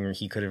 There's nothing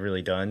he could have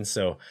really done.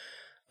 So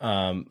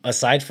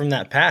aside from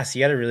that pass,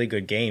 he had a really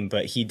good game,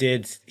 but he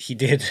did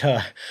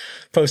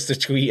post a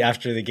tweet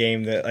after the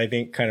game that I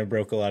think kind of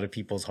broke a lot of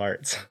people's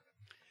hearts.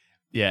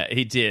 Yeah,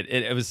 he did.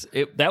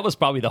 That was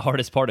probably the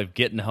hardest part of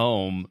getting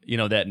home,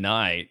 that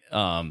night,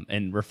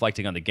 and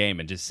reflecting on the game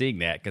and just seeing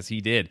that, because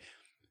he did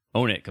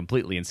own it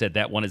completely and said,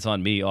 "That one is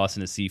on me,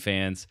 Austin SC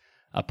fans.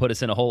 Put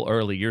us in a hole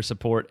early. Your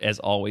support, as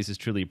always, is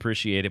truly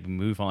appreciated. We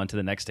move on to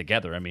the next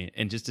together." I mean,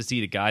 and just to see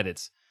the guy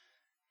that's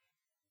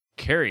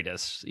carried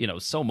us,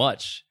 so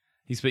much.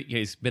 He's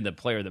been the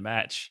player of the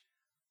match,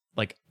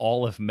 like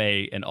all of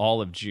May and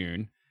all of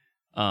June.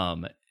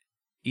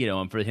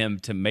 And for him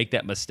to make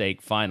that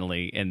mistake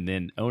finally and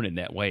then own it in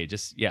that way,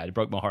 it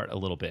broke my heart a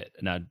little bit.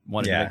 And I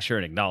wanted to make sure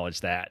and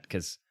acknowledge that,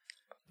 because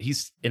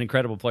he's an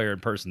incredible player in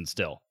person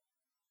still.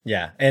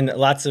 Yeah, and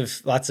lots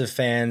of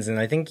fans, and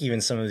I think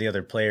even some of the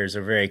other players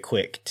are very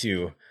quick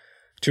to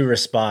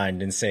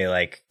respond and say,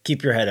 like,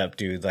 keep your head up,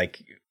 dude.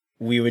 Like,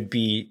 we would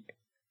be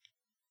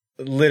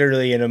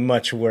literally in a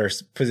much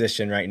worse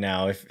position right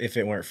now if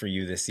it weren't for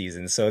you this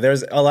season. So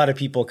there's a lot of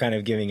people kind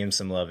of giving him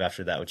some love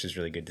after that, which is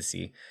really good to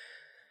see.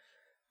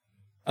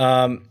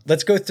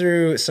 Let's go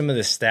through some of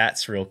the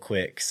stats real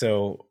quick.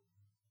 So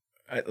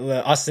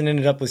Austin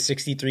ended up with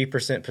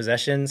 63%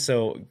 possession.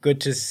 So good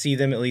to see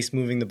them at least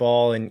moving the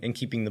ball and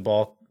keeping the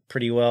ball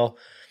pretty well.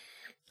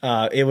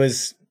 It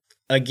was,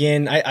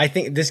 again, I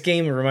think this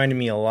game reminded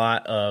me a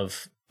lot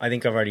of, I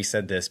think I've already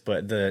said this,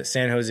 but the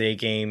San Jose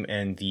game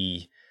and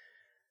the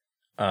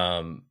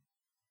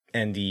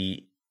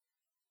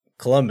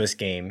Columbus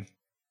game,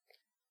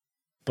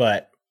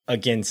 but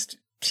against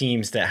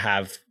teams that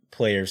have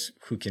players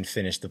who can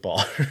finish the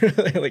ball,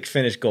 like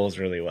finish goals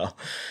really well.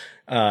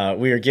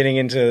 We are getting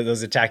into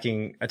those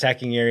attacking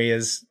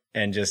areas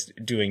and just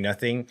doing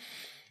nothing.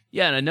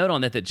 Yeah, and a note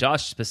on that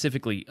Josh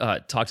specifically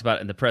talked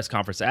about in the press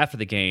conference after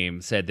the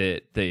game, said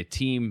that the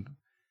team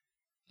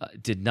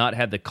did not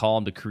have the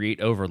calm to create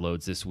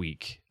overloads this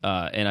week.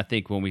 And I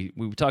think when we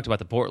talked about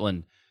the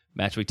Portland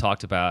match, we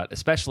talked about,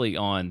 especially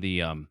on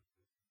the, I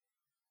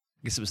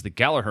guess it was the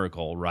Gallagher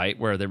goal, right?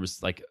 Where there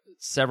was like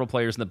several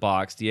players in the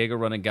box, Diego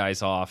running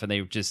guys off, and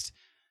they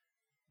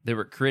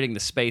were creating the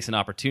space and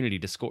opportunity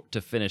to score, to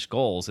finish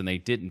goals, and they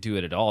didn't do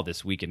it at all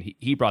this week. And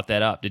he brought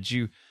that up. Did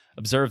you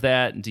observe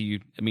that? And do you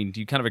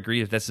kind of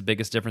agree that that's the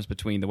biggest difference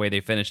between the way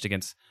they finished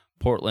against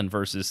Portland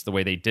versus the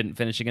way they didn't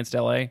finish against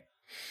LA?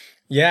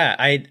 Yeah,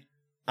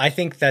 I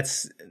think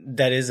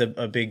that is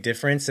a big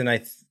difference, and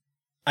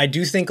I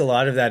do think a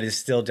lot of that is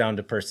still down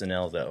to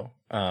personnel, though.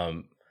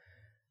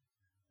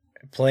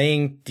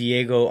 Playing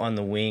Diego on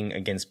the wing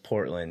against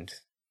Portland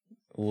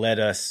let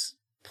us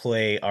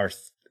play our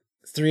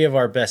three of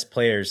our best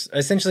players.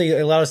 Essentially,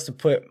 it allowed us to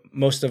put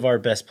most of our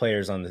best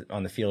players on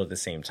the field at the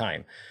same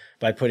time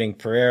by putting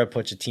Pereira,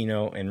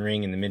 Pochettino, and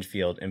Ring in the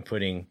midfield and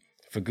putting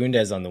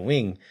Fagundes on the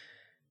wing.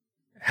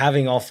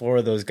 Having all four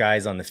of those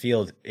guys on the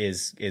field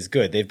is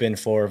good. They've been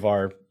four of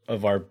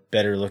our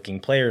better looking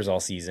players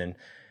all season.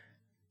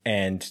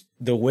 And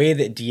the way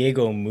that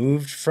Diego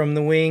moved from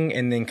the wing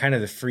and then kind of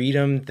the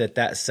freedom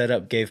that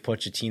setup gave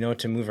Pochettino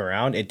to move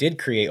around, it did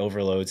create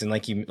overloads. And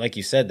like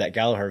you said, that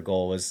Gallagher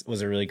goal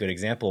was a really good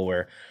example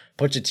where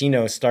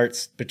Pochettino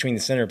starts between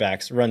the center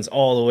backs, runs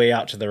all the way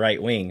out to the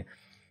right wing.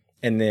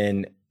 And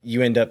then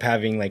you end up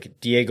having like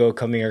Diego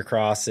coming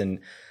across and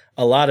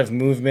a lot of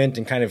movement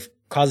and kind of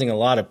causing a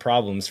lot of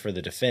problems for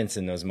the defense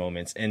in those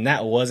moments. And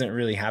that wasn't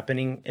really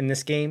happening in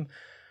this game.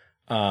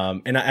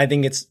 And I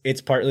think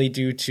it's partly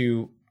due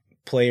to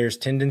players'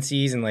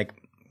 tendencies, and like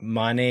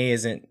Mane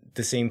isn't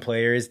the same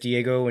player as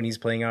Diego when he's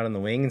playing out on the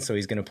wing, and so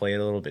he's going to play it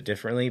a little bit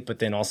differently. But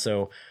then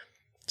also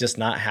just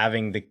not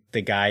having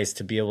the guys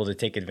to be able to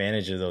take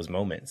advantage of those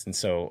moments. And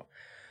so,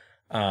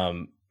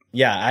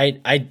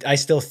 I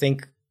still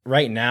think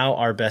right now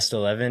our best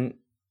 11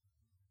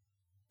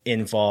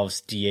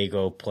 involves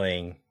Diego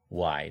playing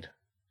wide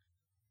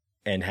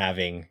and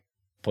having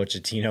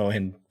Pochettino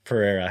and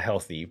Pereira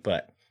healthy,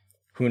 but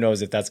who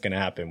knows if that's going to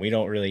happen. We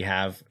don't really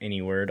have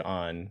any word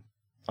on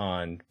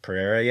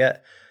Pereira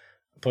yet.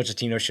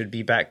 Pochettino should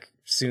be back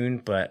soon,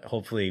 but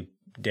hopefully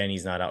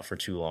Danny's not out for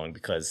too long,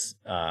 because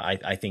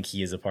I think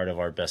he is a part of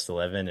our best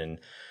 11, and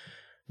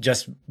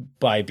just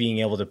by being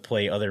able to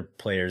play other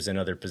players in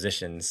other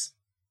positions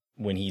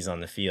when he's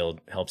on the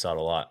field helps out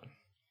a lot.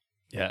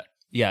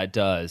 Yeah, it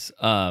does.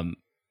 And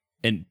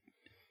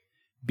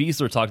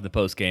Beasler talked in the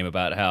post game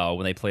about how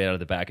when they play out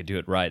of the back and do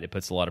it right, it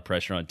puts a lot of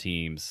pressure on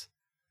teams,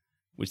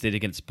 which they did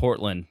against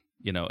Portland,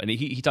 and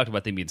he talked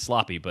about them being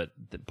sloppy, but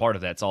part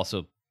of that's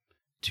also,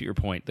 to your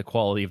point, the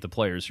quality of the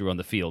players who are on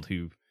the field,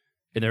 who,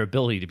 and their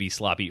ability to be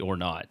sloppy or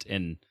not.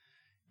 And,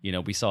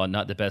 we saw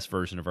not the best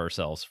version of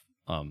ourselves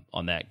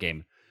on that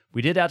game.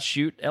 We did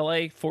outshoot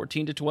LA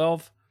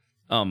 14-12.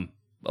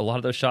 A lot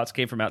of those shots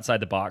came from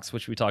outside the box,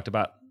 which we talked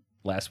about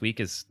last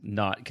week is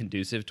not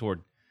conducive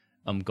toward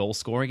goal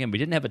scoring. And we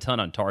didn't have a ton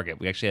on target.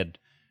 We actually had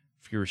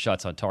fewer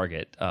shots on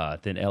target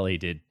than LA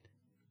did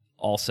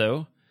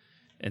also,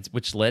 and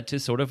which led to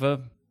sort of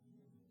a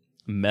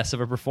mess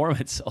of a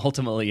performance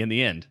ultimately in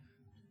the end.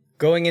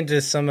 Going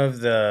into some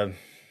of the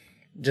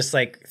just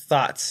like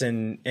thoughts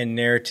and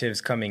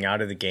narratives coming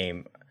out of the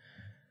game,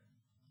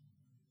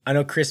 I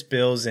know Chris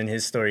Bills in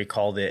his story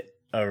called it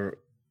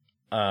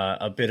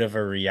a bit of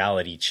a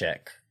reality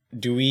check.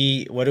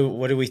 What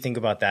do we think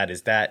about that?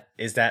 Is that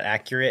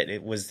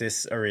accurate? Was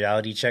this a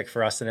reality check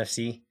for Austin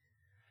FC?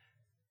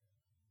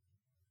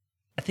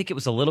 I think it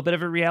was a little bit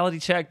of a reality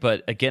check,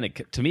 but again,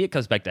 to me, it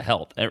comes back to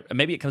health.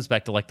 Maybe it comes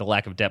back to like the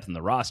lack of depth in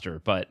the roster,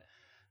 but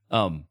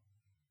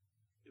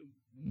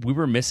we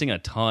were missing a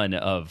ton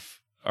of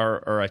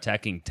our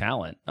attacking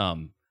talent.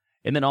 And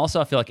then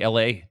also, I feel like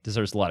LA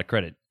deserves a lot of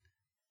credit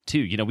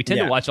too. We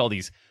tend to watch all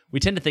these. We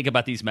tend to think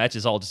about these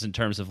matches all just in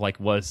terms of like,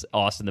 was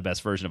Austin the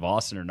best version of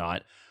Austin or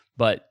not?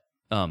 But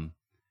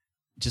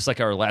just like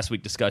our last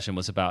week discussion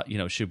was about,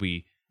 should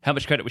we how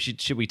much credit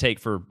should we take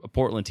for a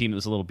Portland team that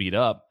was a little beat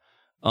up?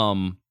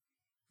 I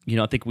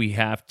think we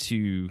have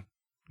to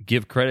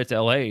give credit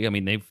to LA. I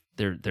mean,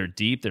 they're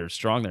deep, they're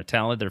strong, they're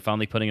talented. They're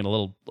finally putting it a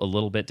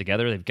little bit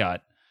together. They've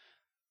got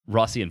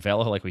Rossi and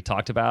Vela, like we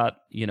talked about.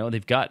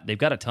 They've got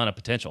a ton of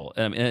potential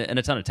and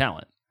a ton of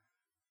talent.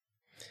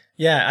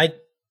 Yeah,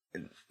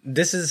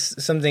 this is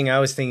something I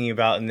was thinking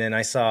about, and then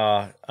I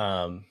saw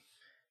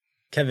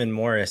Kevin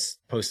Morris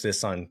post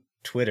this on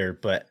Twitter,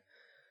 but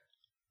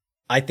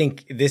I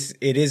think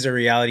it is a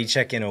reality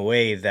check in a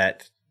way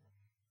that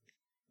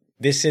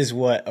this is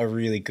what a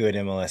really good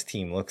MLS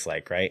team looks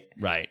like, right?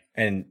 Right.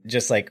 And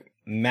just like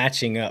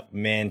matching up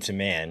man to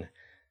man,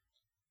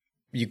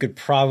 you could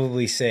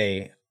probably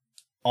say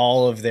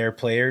all of their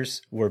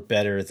players were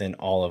better than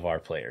all of our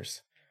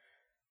players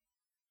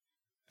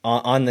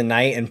on the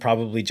night, and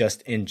probably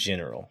just in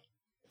general.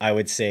 I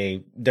would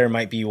say there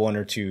might be one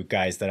or two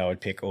guys that I would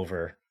pick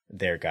over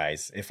their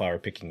guys if I were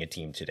picking a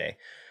team today.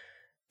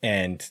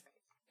 And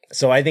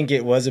so I think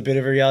it was a bit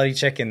of a reality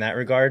check in that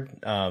regard.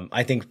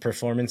 I think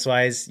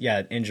performance-wise,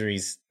 yeah,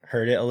 injuries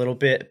hurt it a little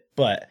bit.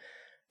 But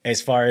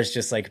as far as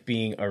just like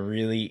being a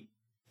really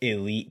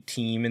elite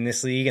team in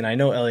this league, and I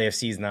know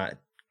LAFC is not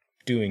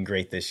doing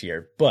great this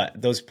year,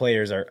 but those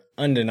players are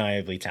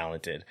undeniably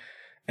talented.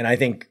 And I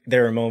think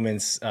there are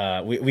moments,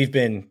 we've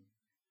been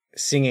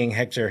singing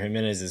Hector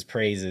Jimenez's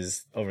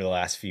praises over the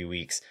last few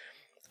weeks.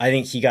 I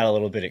think he got a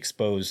little bit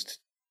exposed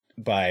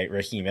by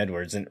Raheem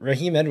Edwards, and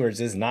Raheem Edwards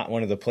is not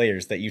one of the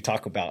players that you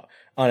talk about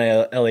on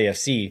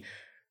LAFC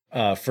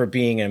for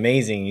being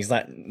amazing. He's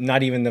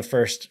not even the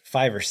first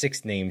 5 or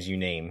 6 names you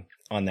name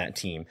on that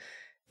team,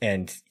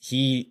 and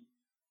he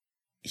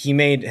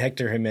made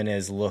Hector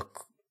Jimenez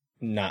look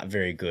not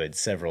very good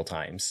several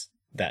times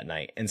that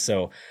night. And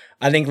so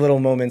I think little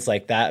moments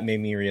like that made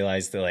me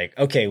realize that, like,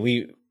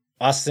 okay,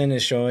 Austin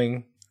is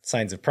showing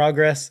signs of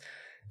progress,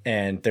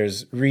 and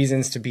there's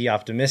reasons to be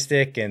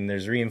optimistic, and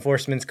there's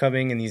reinforcements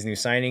coming and these new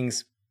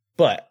signings,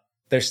 but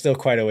there's still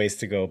quite a ways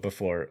to go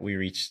before we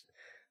reach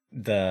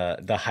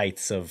the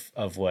heights of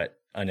what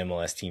an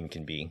MLS team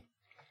can be.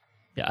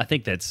 Yeah, I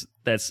think that's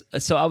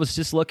so. I was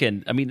just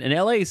looking. I mean, and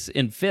LA's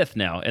in 5th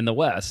now in the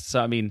West. So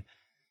I mean,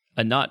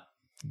 a not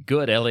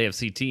good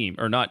LAFC team,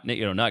 or not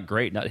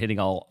great, not hitting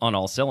on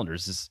all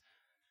cylinders. Is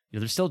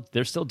they're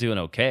still doing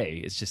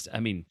okay. It's just, I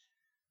mean,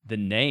 the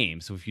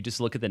names. So if you just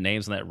look at the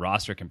names on that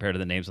roster compared to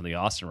the names on the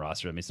Austin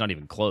roster, I mean, it's not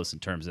even close in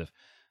terms of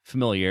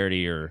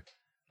familiarity or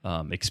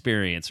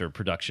experience or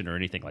production or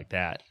anything like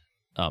that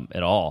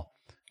at all.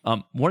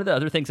 One of the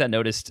other things I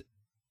noticed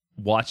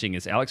watching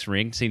is Alex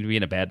Ring seemed to be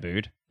in a bad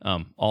mood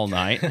all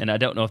night, and I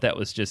don't know if that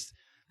was just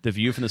the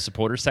view from the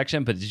supporters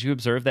section, but did you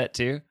observe that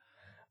too?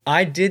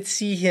 I did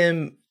see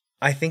him.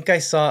 I think I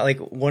saw, like,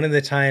 one of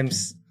the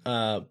times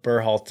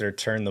Berhalter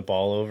turned the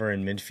ball over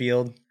in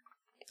midfield.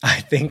 I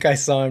think I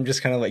saw him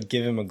just kind of like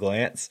give him a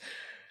glance,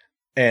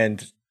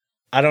 and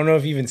I don't know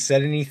if he even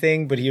said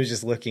anything, but he was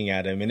just looking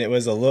at him, and it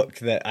was a look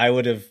that I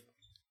would have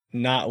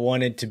not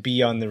wanted to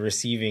be on the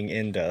receiving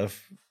end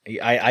of.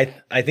 I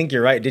think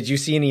you're right. Did you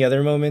see any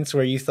other moments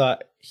where you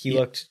thought he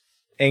looked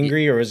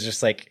angry, or was it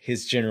just like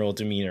his general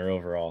demeanor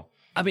overall?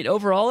 I mean,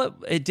 overall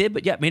it did,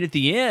 but yeah, I mean, at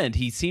the end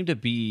he seemed to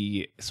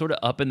be sort of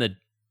up in the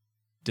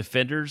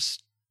defenders'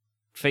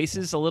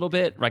 faces a little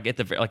bit, like at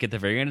the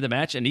very end of the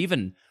match, and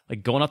even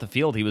like going off the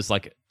field, he was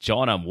like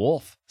jawing on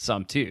Wolf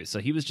some too. So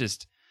he was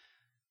just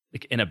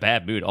like in a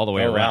bad mood all the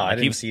way around. Wow, like,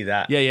 I didn't see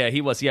that. Yeah, he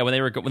was. Yeah, when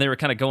they were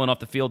kind of going off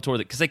the field toward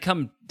because they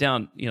come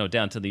down,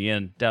 down to the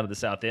end, down to the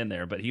south end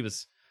there, but he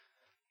was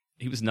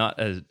not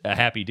a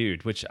happy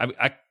dude, which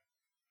I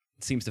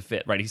seems to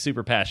fit, right? He's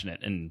super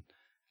passionate, and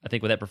I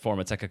think with that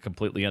performance, I could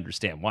completely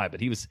understand why.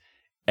 But he was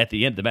at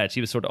the end of the match,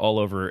 he was sort of all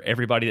over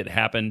everybody that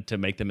happened to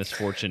make the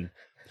misfortune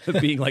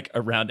of being like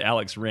around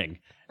Alex Ring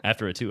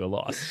after a 2-0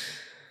 loss.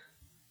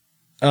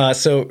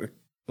 So,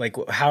 like,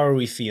 how are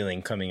we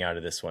feeling coming out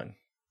of this one?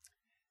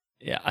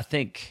 Yeah, I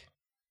think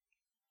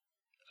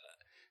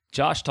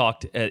Josh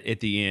talked at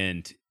the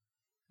end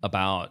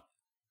about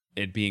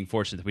it being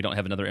fortunate that we don't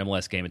have another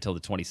MLS game until the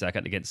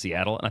 22nd against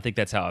Seattle. And I think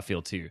that's how I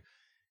feel too,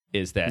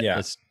 is that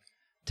let's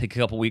take a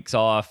couple weeks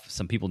off.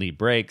 Some people need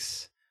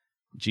breaks.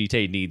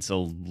 Gite needs a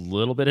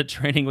little bit of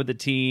training with the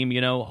team.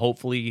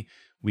 Hopefully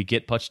we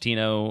get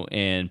Pochettino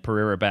and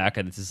Pereira back,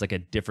 and this is like a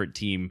different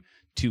team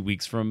 2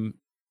 weeks from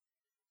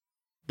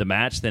the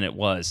match than it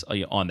was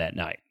on that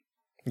night.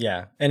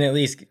 Yeah, and at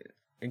least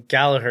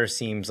Gallagher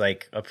seems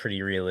like a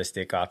pretty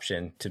realistic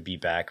option to be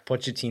back.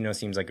 Pochettino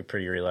seems like a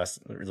pretty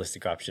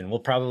realistic option. We'll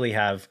probably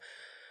have,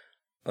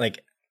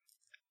 like,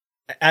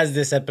 as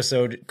this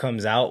episode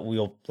comes out,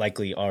 we'll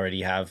likely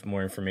already have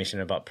more information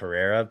about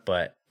Pereira,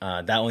 but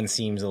that one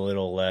seems a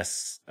little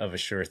less of a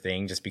sure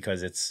thing just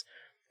because it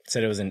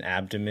said it was an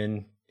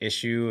abdomen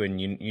issue,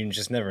 and you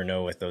just never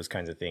know with those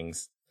kinds of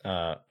things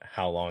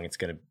how long it's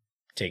going to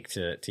take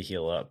to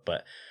heal up.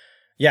 But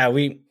yeah,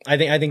 I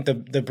think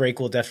the break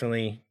will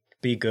definitely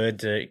be good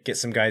to get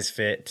some guys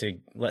fit, to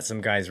let some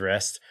guys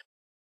rest.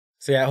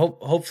 So yeah,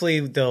 hopefully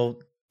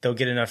they'll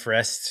get enough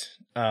rest.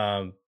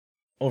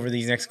 over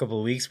these next couple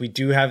of weeks. We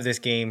do have this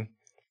game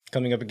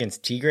coming up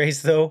against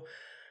Tigres, though,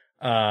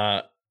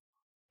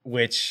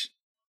 which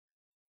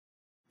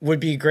would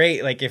be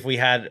great, like if we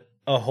had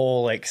a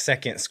whole like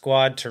second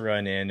squad to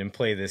run in and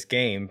play this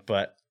game,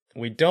 but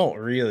we don't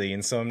really,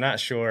 and so I'm not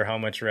sure how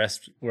much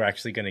rest we're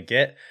actually going to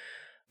get.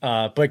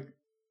 But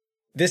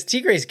this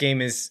Tigres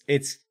game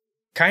it's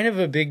kind of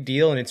a big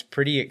deal and it's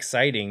pretty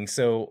exciting.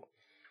 So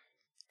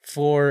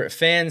for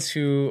fans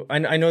who,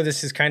 I know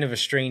this is kind of a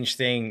strange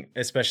thing,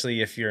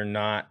 especially if you're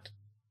not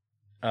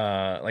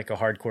like a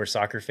hardcore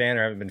soccer fan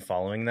or haven't been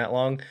following that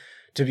long,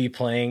 to be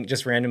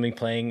just randomly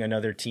playing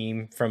another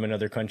team from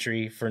another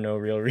country for no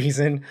real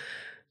reason.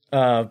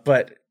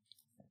 But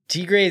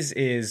Tigres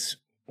is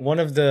one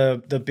of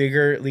the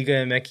bigger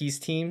Liga MX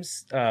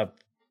teams.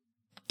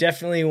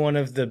 Definitely one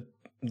of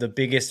the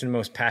biggest and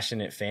most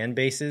passionate fan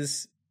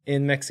bases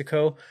in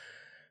Mexico.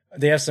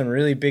 They have some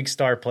really big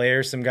star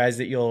players, some guys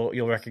that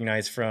you'll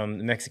recognize from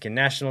the Mexican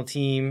national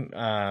team.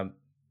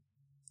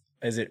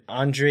 Is it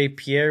Andre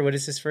Pierre? What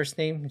is his first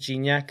name?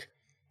 Gignac?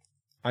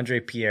 Andre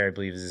Pierre, I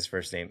believe, is his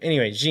first name.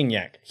 Anyway,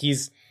 Gignac.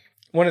 He's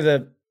one of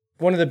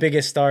the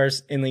biggest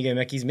stars in Liga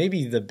MX,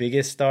 maybe the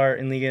biggest star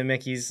in Liga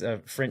MX, a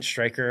French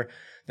striker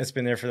that's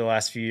been there for the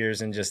last few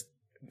years and just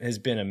has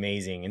been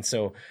amazing. And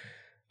so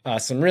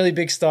some really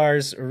big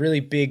stars, a really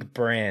big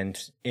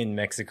brand in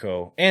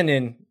Mexico and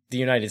in the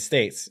United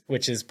States,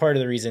 which is part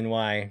of the reason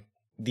why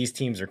these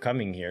teams are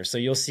coming here. So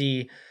you'll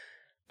see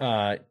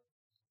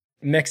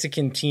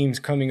Mexican teams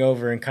coming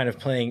over and kind of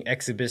playing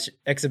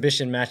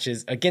exhibition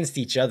matches against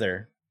each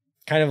other,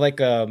 kind of like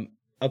a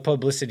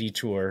publicity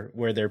tour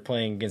where they're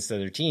playing against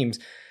other teams.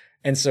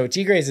 And so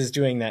Tigres is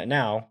doing that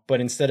now, but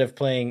instead of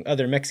playing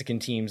other Mexican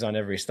teams on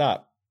every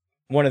stop,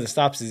 one of the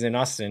stops is in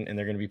Austin and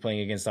they're going to be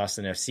playing against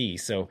Austin FC.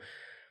 So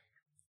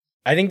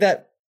I think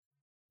that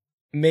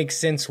makes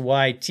sense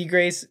why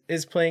Tigres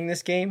is playing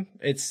this game.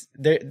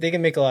 They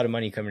can make a lot of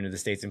money coming to the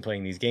States and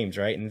playing these games,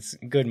 right? And it's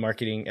a good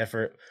marketing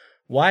effort.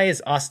 Why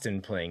is Austin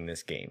playing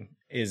this game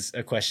is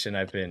a question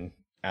I've been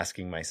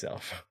asking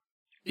myself.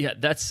 Yeah,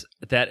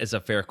 that is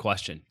a fair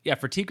question. Yeah,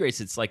 for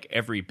Tigres, it's like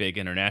every big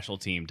international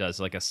team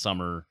does like a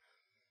summer.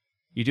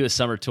 You do a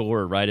summer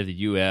tour, right, of the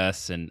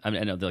U.S. and I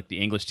know like the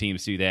English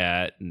teams do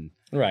that, and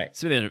right,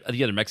 some of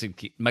the other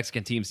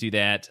Mexican teams do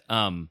that.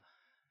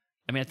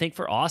 I think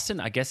for Austin,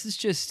 I guess it's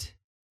just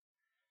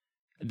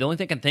the only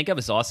thing I can think of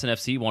is Austin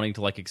FC wanting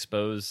to like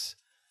expose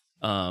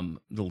the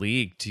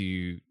league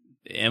to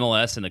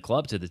MLS and the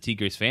club to the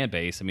Tigres fan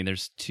base. I mean,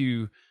 there's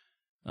two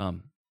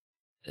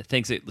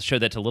things that showed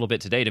that a little bit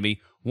today to me.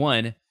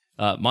 One,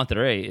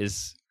 Monterrey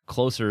is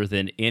closer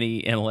than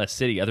any MLS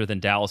city other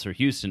than Dallas or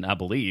Houston, I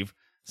believe.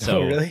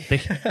 So really?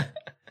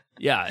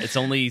 Yeah, it's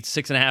only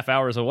 6.5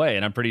 hours away,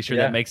 and I'm pretty sure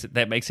that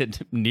makes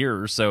it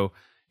nearer. So,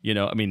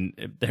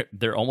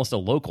 they're almost a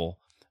local.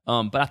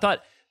 But I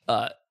thought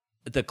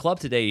the club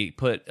today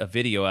put a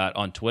video out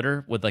on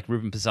Twitter with like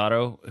Ruben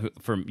Pizarro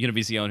from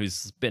Univision,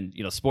 who's been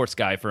sports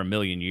guy for a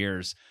million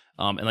years,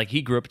 and like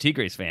he grew up a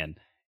Tigres fan,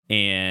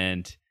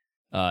 and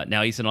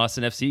now he's an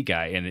Austin FC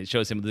guy, and it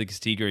shows him with his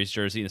Tigres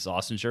jersey and his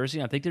Austin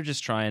jersey. I think they're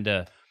just trying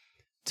to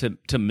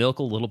milk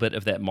a little bit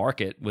of that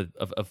market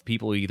of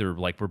people who either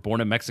like were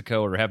born in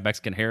Mexico or have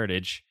Mexican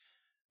heritage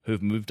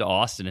who've moved to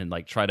Austin and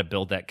like try to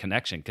build that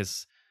connection.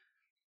 Because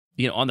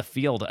on the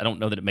field, I don't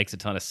know that it makes a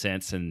ton of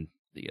sense, and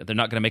they're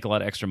not going to make a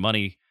lot of extra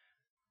money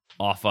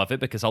off of it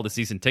because all the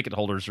season ticket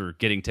holders are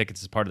getting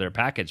tickets as part of their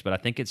package. But I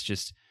think it's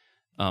just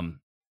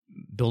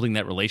building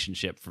that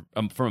relationship from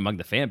among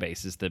the fan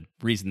base is the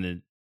reason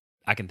that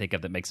I can think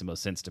of that makes the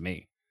most sense to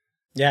me.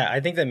 Yeah, I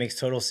think that makes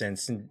total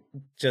sense. And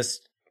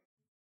just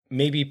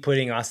maybe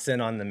putting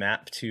Austin on the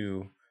map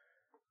to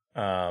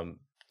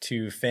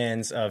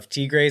fans of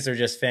Tigres or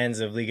just fans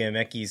of Liga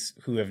MX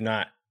who have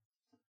not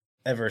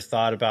ever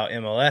thought about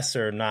MLS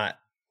or not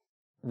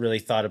really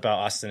thought about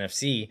Austin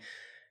FC,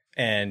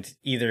 and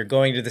either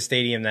going to the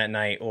stadium that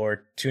night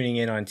or tuning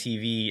in on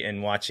TV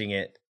and watching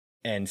it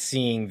and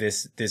seeing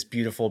this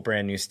beautiful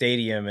brand new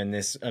stadium and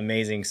this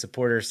amazing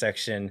supporter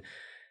section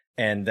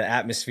and the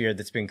atmosphere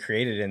that's been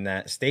created in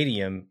that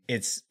stadium.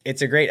 It's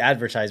a great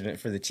advertisement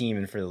for the team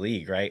and for the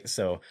league, right?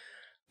 So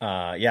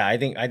I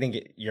think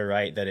you're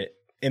right that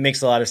it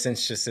makes a lot of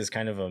sense just as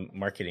kind of a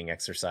marketing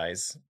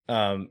exercise.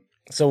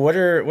 So what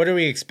are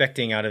we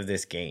expecting out of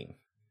this game?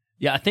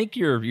 Yeah, I think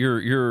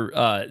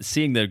you're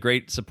seeing the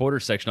great supporter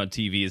section on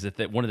TV is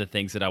that one of the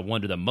things that I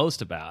wonder the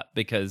most about,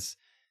 because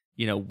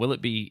will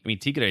it be? I mean,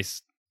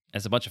 Tigres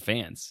has a bunch of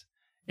fans,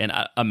 and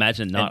I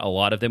imagine not a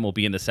lot of them will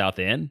be in the South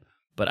End,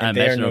 but I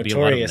imagine there'll be a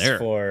lot of them there.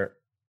 For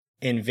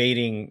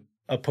invading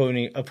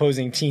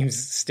opposing teams'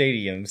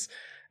 stadiums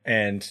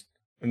and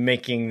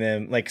making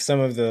them like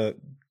some of the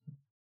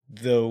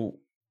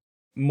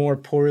more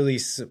poorly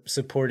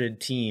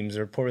supported teams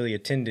or poorly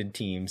attended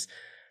teams,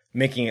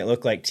 making it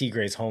look like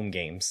Tigres home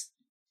games.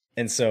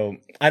 And so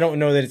I don't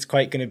know that it's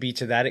quite going to be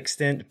to that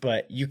extent,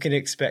 but you can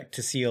expect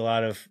to see a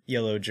lot of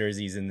yellow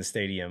jerseys in the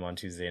stadium on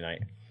Tuesday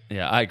night.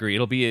 Yeah, I agree.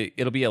 It'll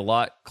be a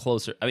lot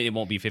closer. I mean, it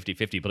won't be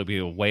 50-50, but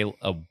it'll be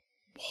a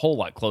whole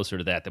lot closer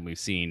to that than we've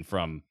seen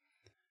from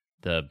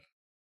the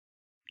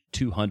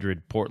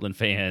 200 Portland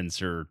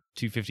fans or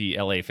 250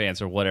 LA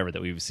fans or whatever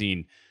that we've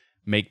seen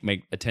make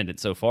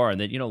attendance so far. And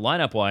then,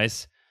 lineup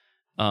wise,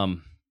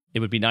 it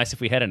would be nice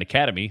if we had an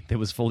academy that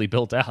was fully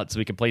built out so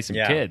we could play some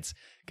kids,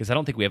 because I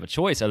don't think we have a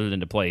choice other than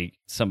to play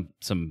some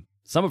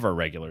of our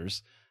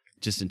regulars,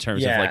 just in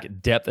terms of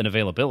like depth and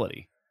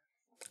availability.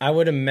 I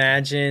would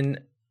imagine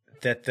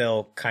that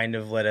they'll kind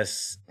of let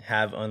us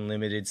have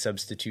unlimited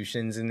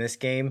substitutions in this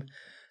game.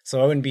 So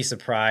I wouldn't be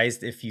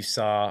surprised if you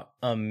saw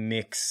a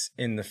mix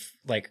in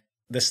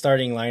the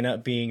starting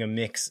lineup being a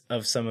mix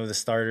of some of the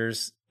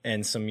starters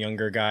and some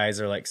younger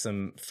guys or like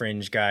some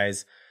fringe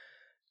guys.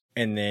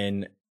 And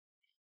then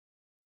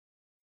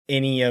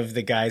any of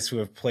the guys who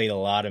have played a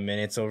lot of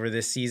minutes over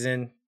this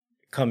season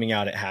coming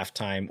out at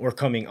halftime or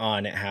coming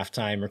on at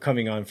halftime or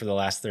coming on for the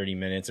last 30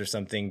 minutes or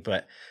something.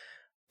 But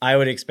I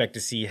would expect to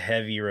see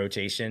heavy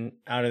rotation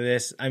out of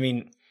this. I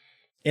mean,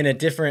 in a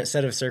different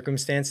set of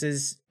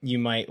circumstances, you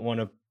might want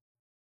to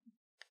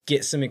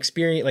get some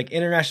experience, like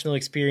international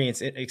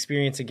experience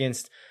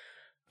against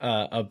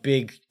a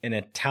big and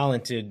a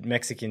talented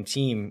Mexican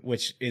team,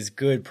 which is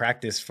good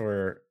practice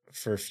for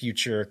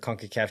future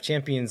CONCACAF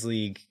Champions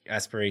League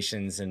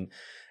aspirations and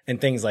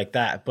things like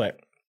that.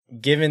 But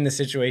given the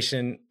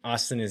situation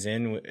Austin is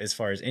in as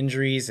far as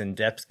injuries and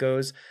depth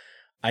goes,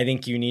 I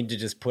think you need to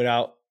just put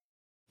out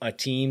a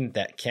team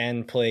that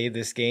can play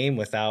this game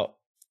without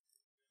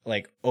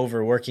like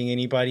overworking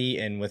anybody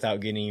and without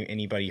getting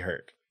anybody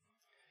hurt.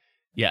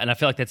 Yeah, and I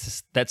feel like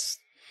that's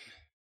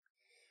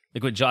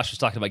like what Josh was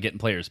talking about, getting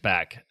players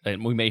back,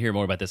 and we may hear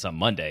more about this on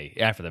Monday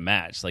after the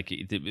match. Like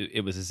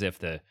it was as if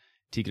the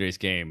Tigres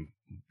game,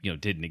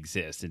 didn't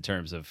exist in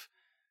terms of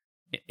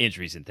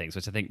injuries and things,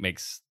 which I think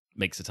makes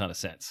a ton of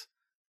sense.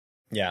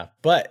 Yeah,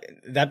 but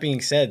that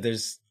being said,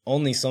 there's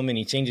only so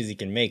many changes you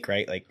can make,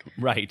 right? Like,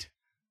 right,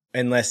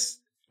 unless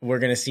we're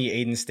going to see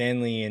Aiden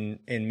Stanley in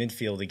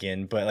midfield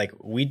again, but like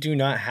we do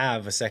not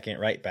have a second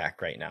right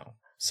back right now.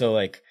 So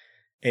like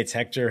it's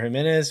Hector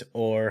Jimenez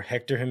or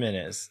Hector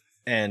Jimenez.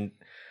 And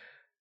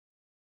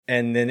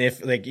then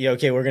if like,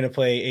 okay, we're going to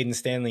play Aiden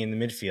Stanley in the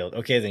midfield.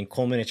 Okay, then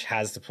Kolmanich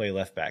has to play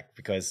left back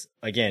because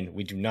again,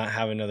 we do not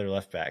have another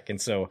left back.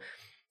 And so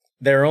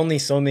there are only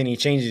so many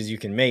changes you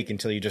can make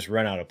until you just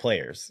run out of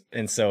players.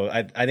 And so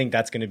I think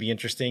that's going to be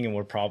interesting. And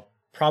we're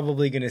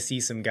probably going to see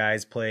some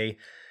guys play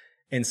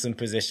in some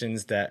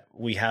positions that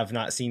we have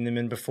not seen them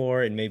in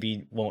before and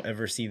maybe won't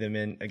ever see them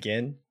in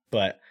again.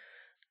 But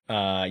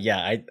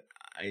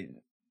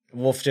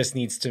Wolf just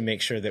needs to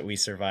make sure that we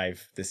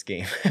survive this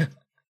game.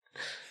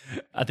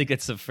 I think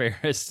it's the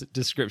fairest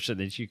description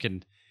that you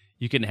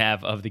can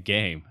have of the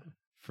game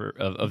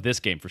of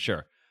this game for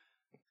sure.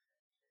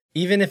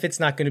 Even if it's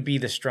not going to be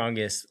the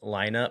strongest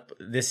lineup,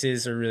 this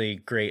is a really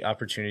great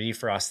opportunity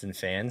for Austin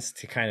fans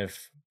to kind of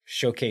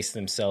showcase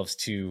themselves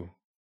to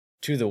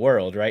the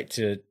world, right?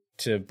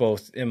 To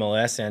both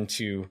MLS and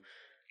to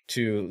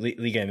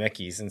Liga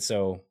MX. And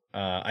so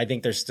I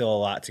think there's still a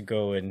lot to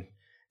go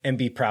and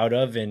be proud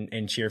of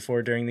and cheer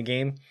for during the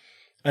game.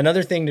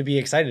 Another thing to be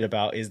excited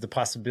about is the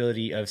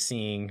possibility of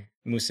seeing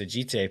Musa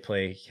Jite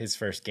play his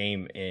first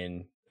game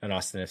in an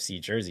Austin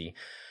FC jersey.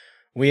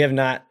 We have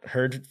not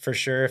heard for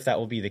sure if that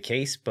will be the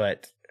case,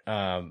 but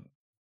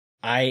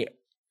I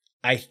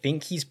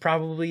think he's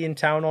probably in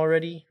town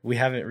already. We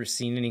haven't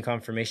seen any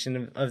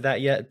confirmation of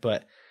that yet,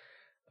 but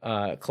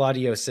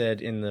Claudio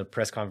said in the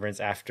press conference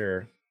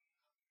after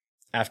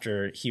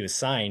he was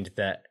signed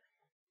that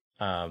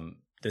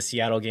the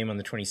Seattle game on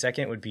the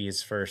 22nd would be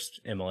his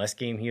first MLS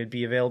game he would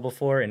be available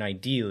for, and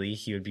ideally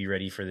he would be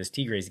ready for this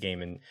Tigres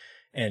game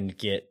and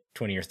get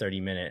 20 or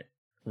 30 minute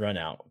run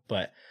out.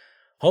 But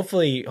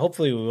hopefully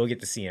we will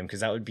get to see him,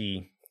 because that would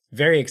be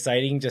very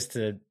exciting just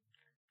to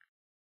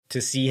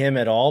see him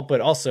at all.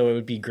 But also it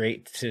would be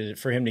great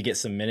for him to get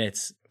some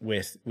minutes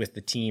with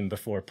the team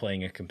before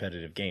playing a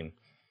competitive game.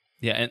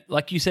 Yeah, and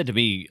like you said to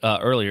me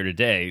earlier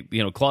today,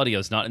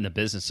 Claudio's not in the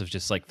business of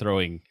just like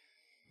throwing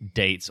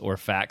dates or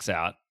facts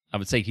out. I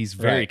would say he's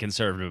very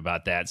conservative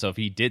about that. So if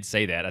he did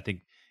say that, I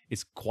think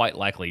it's quite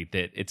likely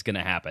that it's going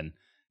to happen,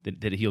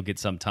 that he'll get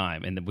some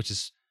time, and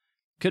which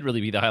could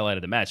really be the highlight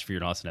of the match for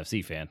your Austin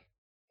FC fan.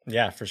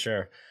 Yeah, for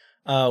sure.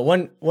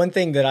 One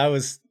thing that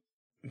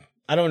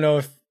I don't know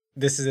if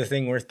this is a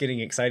thing worth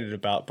getting excited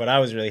about, but I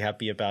was really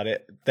happy about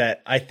it,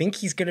 that I think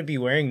he's going to be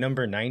wearing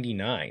number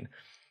 99.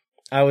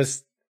 I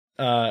was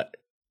got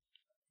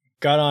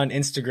on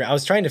Instagram. I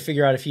was trying to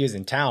figure out if he was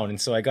in town,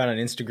 and so I got on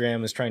Instagram,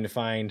 was trying to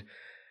find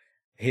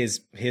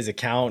his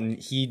account, and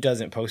he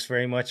doesn't post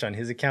very much on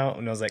his account.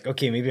 And I was like,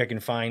 okay, maybe I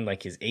can find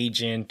like his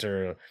agent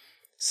or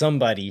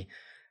somebody.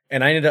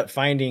 And I ended up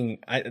finding,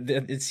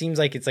 it seems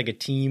like it's like a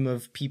team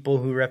of people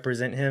who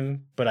represent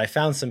him, but I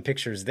found some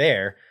pictures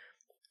there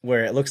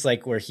where it looks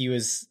like where he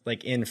was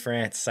like in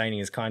France signing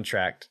his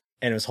contract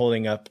and was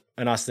holding up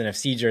an Austin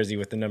FC jersey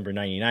with the number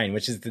 99,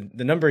 which is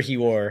the number he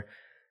wore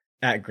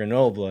at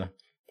Grenoble.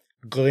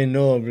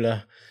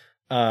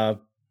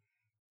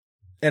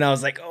 And I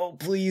was like, oh,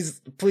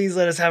 please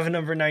let us have a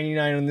number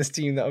 99 on this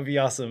team. That would be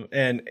awesome.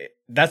 And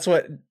that's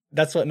what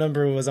that's what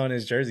number was on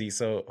his jersey.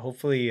 So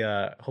hopefully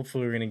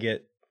we're gonna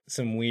get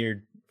some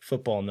weird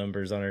football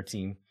numbers on our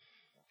team.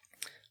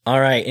 All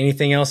right.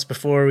 Anything else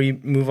before we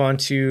move on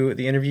to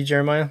the interview,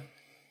 Jeremiah?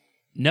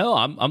 No,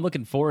 I'm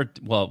looking forward.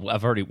 Well,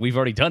 we've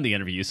already done the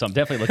interview, so I'm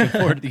definitely looking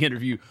forward to the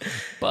interview.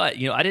 But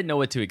I didn't know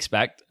what to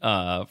expect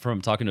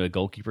from talking to a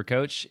goalkeeper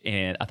coach,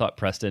 and I thought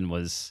Preston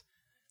was,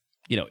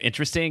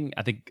 interesting.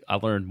 I think I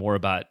learned more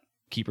about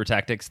keeper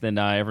tactics than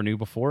I ever knew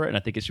before, and I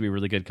think it should be a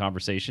really good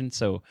conversation.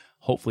 So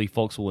hopefully,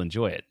 folks will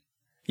enjoy it.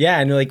 Yeah,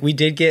 and we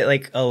did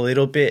get a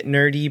little bit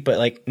nerdy,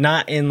 but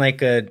not in a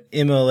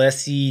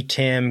MLS-y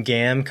tam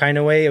gam kind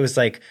of way. It was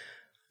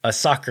a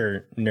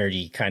soccer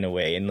nerdy kind of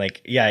way. And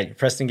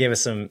Preston gave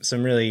us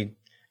some really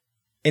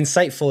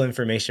insightful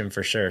information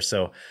for sure.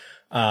 So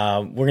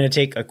we're going to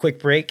take a quick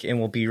break and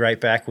we'll be right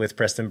back with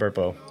Preston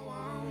Burpo.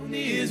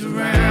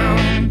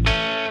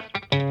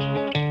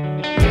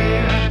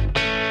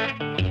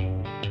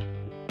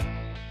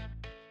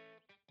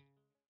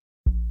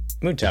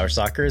 Moon Tower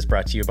Soccer is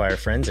brought to you by our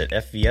friends at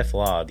FVF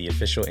Law, the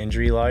official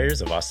injury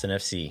lawyers of Austin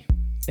FC.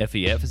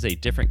 FVF is a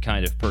different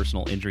kind of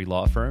personal injury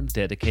law firm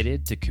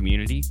dedicated to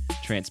community,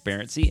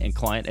 transparency, and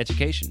client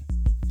education.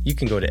 You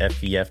can go to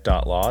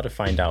fvf.law to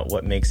find out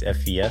what makes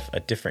FVF a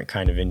different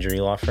kind of injury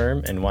law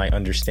firm and why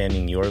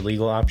understanding your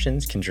legal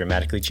options can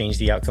dramatically change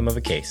the outcome of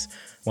a case.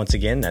 Once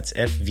again, that's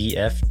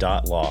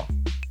fvf.law.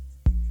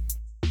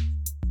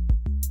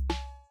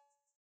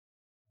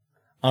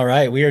 All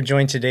right, we are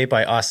joined today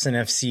by Austin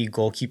FC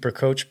goalkeeper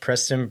coach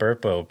Preston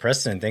Burpo.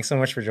 Preston, thanks so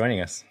much for joining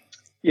us.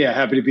 Yeah,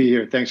 happy to be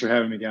here. Thanks for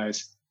having me,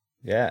 guys.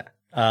 Yeah.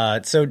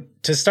 So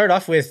to start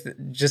off with,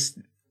 just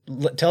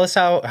tell us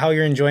how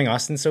you're enjoying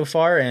Austin so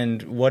far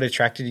and what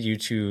attracted you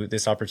to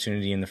this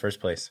opportunity in the first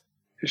place.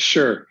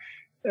 Sure.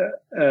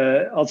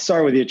 I'll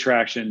start with the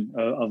attraction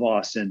of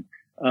Austin.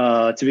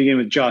 To begin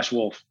with, Josh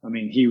Wolf. I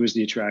mean, he was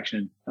the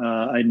attraction.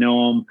 I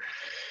know him,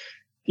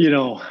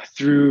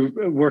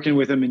 through working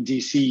with him in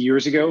DC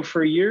years ago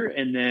for a year,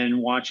 and then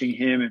watching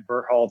him and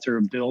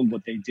Berhalter build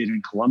what they did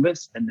in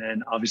Columbus, and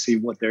then obviously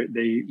what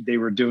they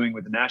were doing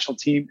with the national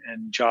team.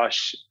 And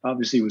Josh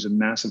obviously was a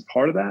massive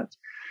part of that.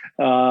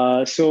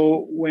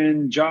 So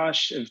when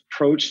Josh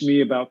approached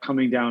me about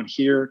coming down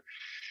here,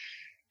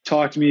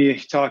 talked to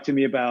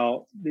me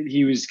about that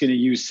he was going to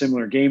use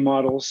similar game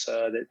models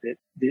that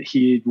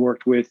he had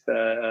worked with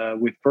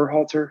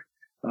Berhalter.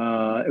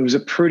 It was a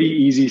pretty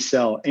easy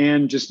sell,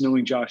 and just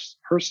knowing Josh as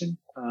a person,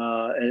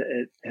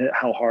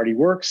 how hard he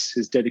works,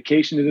 his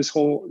dedication to this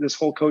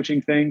whole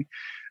coaching thing,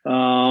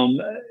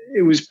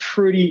 it was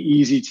pretty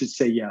easy to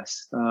say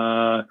yes.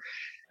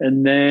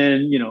 And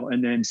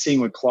then seeing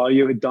what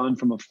Claudio had done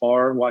from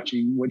afar,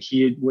 watching what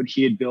he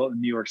had built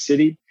in New York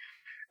City,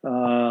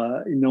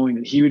 knowing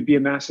that he would be a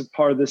massive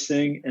part of this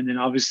thing, and then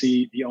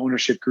obviously the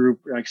ownership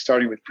group,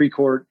 starting with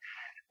Precourt.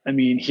 I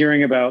mean,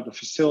 hearing about the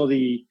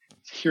facility,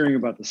 hearing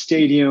about the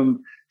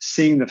stadium,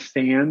 seeing the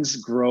fans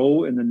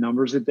grow in the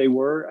numbers that they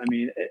were, I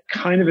mean,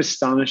 kind of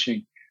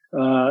astonishing.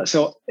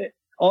 So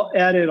I'll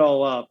add it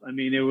all up. I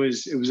mean, it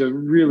was a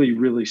really,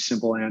 really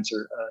simple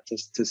answer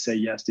to say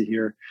yes to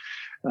here.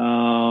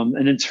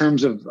 And in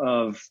terms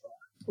of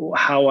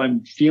how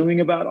I'm feeling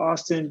about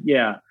Austin,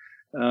 yeah,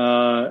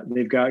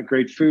 they've got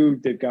great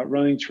food, they've got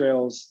running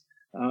trails.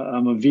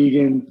 I'm a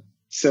vegan.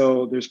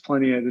 So there's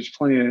plenty of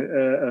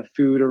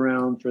food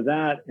around for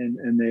that,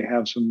 and they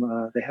have some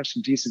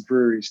decent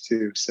breweries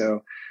too.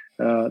 So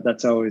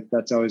that's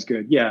always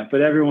good. Yeah,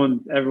 but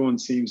everyone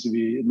seems to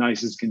be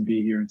nice as can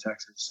be here in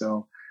Texas.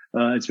 So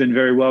it's been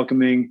very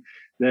welcoming.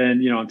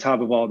 Then on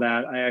top of all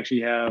that, I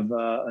actually have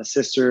a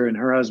sister and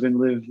her husband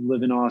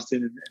live in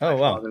Austin, and my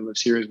father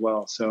lives here as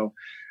well. So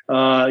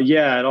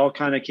yeah, it all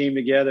kind of came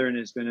together, and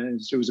it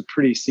was a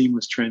pretty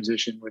seamless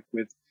transition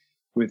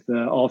with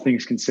all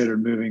things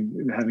considered,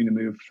 having to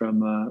move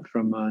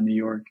from New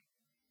York.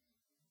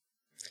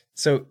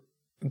 So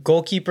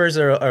goalkeepers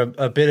are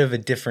a bit of a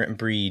different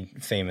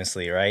breed,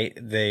 famously, right?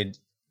 They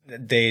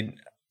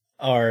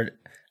are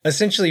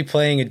essentially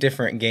playing a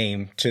different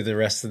game to the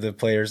rest of the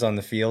players on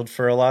the field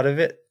for a lot of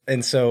it.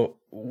 And so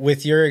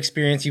with your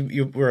experience,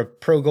 you were a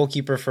pro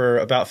goalkeeper for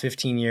about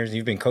 15 years.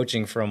 You've been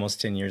coaching for almost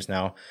 10 years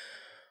now.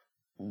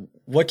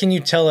 What can you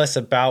tell us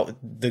about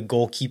the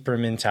goalkeeper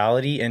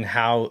mentality and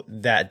how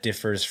that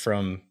differs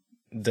from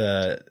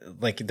the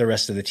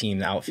rest of the team,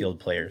 the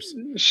outfield players?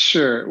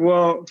 Sure.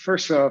 Well,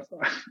 first off,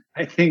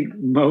 I think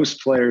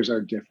most players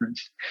are different.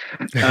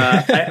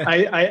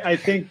 I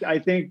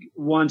think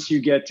once you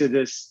get to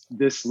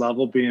this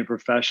level, being a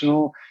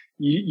professional,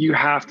 you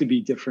have to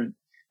be different.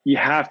 You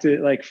have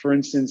to, for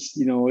instance,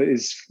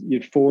 as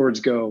forwards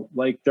go,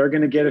 they're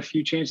going to get a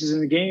few chances in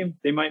the game.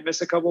 They might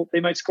miss a couple.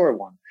 They might score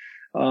one.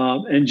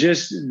 And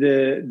just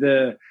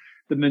the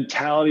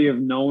mentality of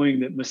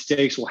knowing that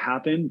mistakes will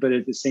happen, but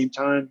at the same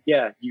time,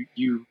 yeah,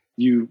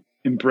 you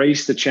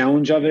embrace the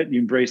challenge of it, you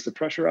embrace the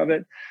pressure of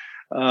it.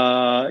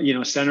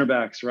 Center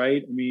backs,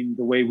 right? I mean,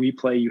 the way we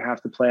play, you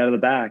have to play out of the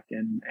back,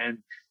 and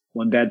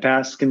one bad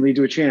pass can lead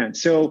to a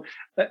chance. So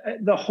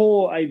the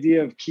whole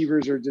idea of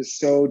keepers are just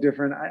so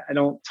different. I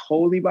don't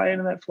totally buy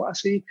into that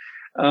philosophy.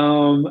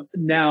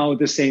 Now at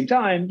the same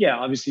time, yeah,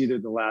 obviously they're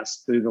the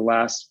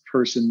last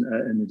person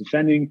in the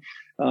defending.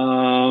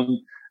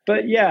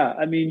 But yeah,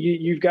 I mean,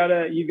 you've got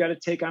to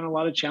take on a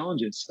lot of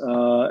challenges,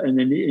 and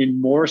then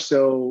in more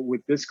so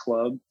with this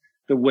club,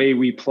 the way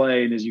we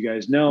play, and as you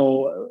guys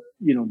know,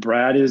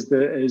 Brad is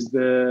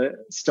the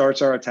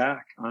starts our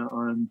attack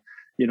on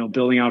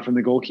building out from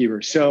the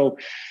goalkeeper. So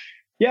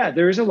yeah,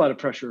 there is a lot of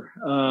pressure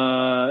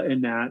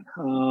in that,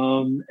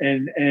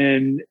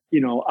 and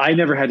I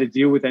never had to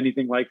deal with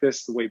anything like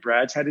this the way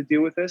Brad's had to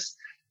deal with this.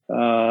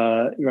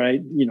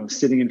 Right,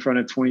 sitting in front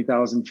of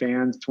 20,000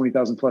 fans,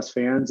 20,000 plus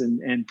fans,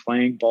 and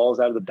playing balls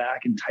out of the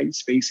back in tight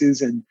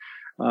spaces, and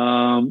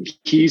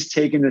he's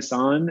taken this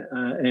on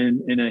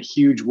in a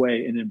huge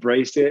way and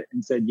embraced it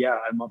and said, "Yeah,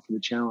 I'm up for the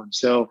challenge."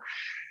 So,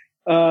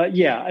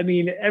 yeah, I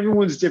mean,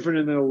 everyone's different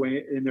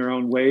in their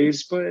own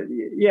ways, but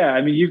yeah,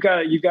 I mean, you've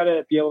got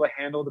to be able to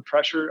handle the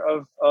pressure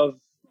of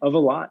a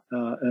lot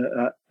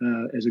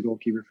as a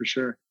goalkeeper for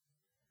sure.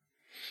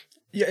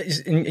 Yeah,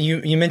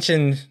 you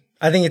mentioned.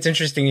 I think it's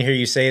interesting to hear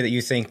you say that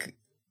you think,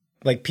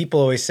 like, people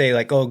always say,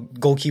 like, oh,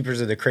 goalkeepers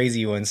are the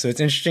crazy ones. So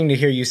it's interesting to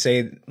hear you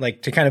say,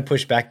 like, to kind of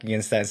push back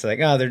against that and say, like,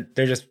 oh,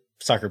 they're just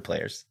soccer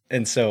players.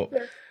 And so,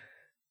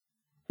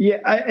 yeah,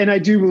 I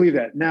do believe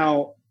that.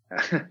 Now,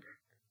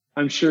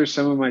 I'm sure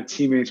some of my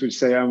teammates would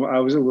say I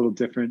was a little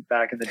different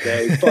back in the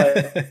day,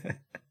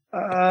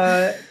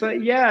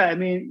 but yeah, I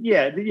mean,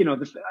 yeah,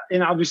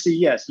 and obviously,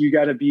 yes, you've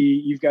got to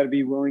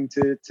be willing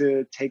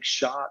to take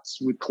shots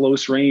with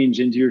close range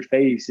into your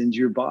face, into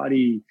your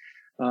body.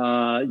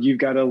 You've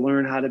got to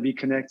learn how to be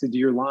connected to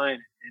your line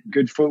and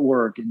good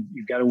footwork, and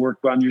you've got to work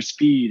on your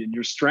speed and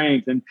your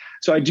strength. And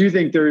so I do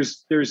think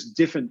there's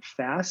different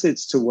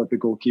facets to what the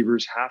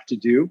goalkeepers have to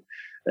do,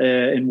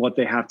 and what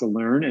they have to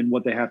learn and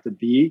what they have to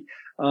be.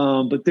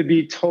 But to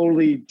be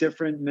totally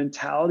different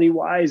mentality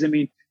wise, I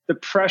mean, the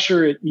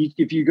pressure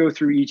if you go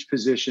through each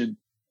position,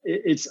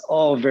 it's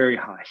all very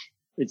high.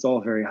 It's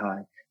all very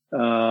high.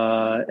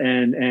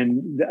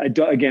 And I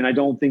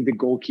don't think the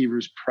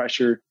goalkeeper's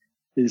pressure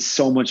is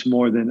so much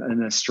more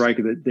than a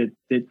striker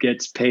that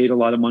gets paid a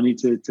lot of money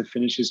to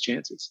finish his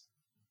chances.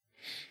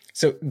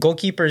 So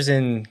goalkeepers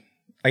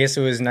I guess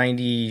it was in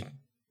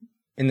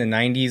the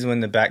 90s when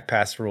the back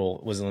pass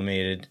rule was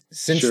eliminated.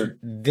 Since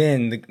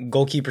then, the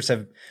goalkeepers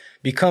have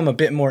become a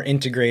bit more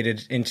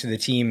integrated into the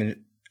team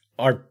and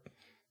are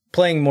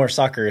playing more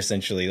soccer,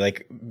 essentially,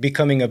 like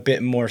becoming a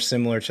bit more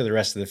similar to the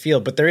rest of the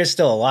field. But there is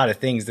still a lot of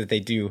things that they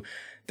do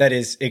that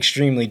is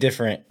extremely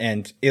different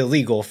and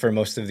illegal for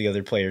most of the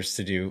other players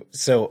to do.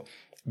 So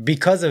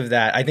because of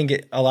that, I think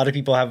a lot of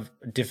people have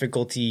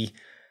difficulty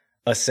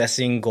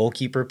assessing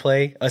goalkeeper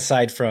play,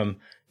 aside from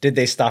did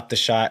they stop the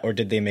shot or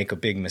did they make a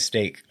big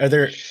mistake? Are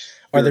there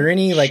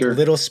any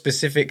little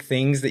specific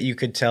things that you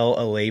could tell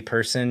a lay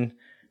person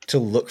to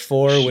look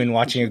for when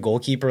watching a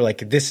goalkeeper?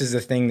 Like, this is the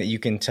thing that you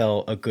can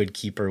tell a good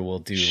keeper will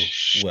do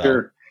well.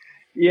 Sure.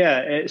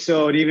 Yeah.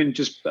 So even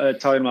just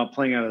talking about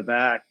playing out of the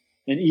back,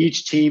 and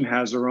each team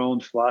has their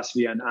own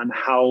philosophy on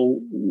how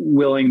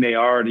willing they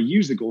are to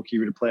use the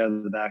goalkeeper to play out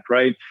of the back,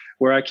 right?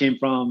 Where I came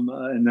from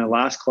in the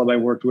last club I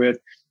worked with,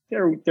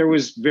 there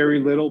was very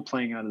little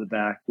playing out of the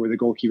back. Where the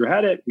goalkeeper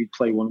had it, we'd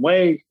play one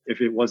way.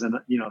 If it wasn't,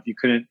 if you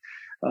couldn't,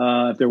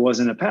 if there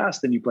wasn't a pass,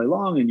 then you play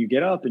long and you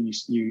get up and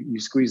you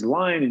squeeze the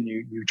line and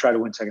you try to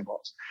win second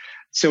balls.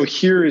 So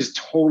here is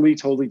totally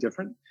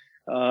different.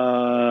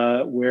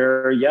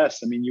 Where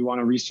yes, I mean, you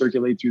want to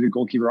recirculate through the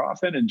goalkeeper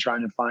often and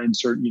trying to find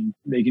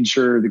making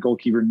sure the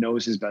goalkeeper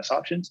knows his best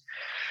options.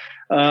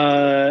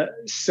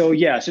 So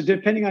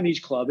depending on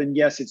each club, and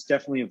yes, it's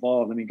definitely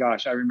evolved. I mean,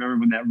 gosh, I remember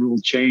when that rule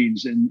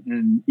changed,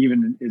 and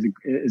even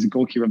as a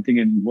goalkeeper, I'm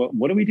thinking,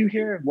 what do we do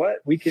here? What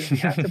we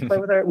have to play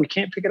with we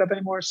can't pick it up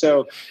anymore.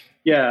 So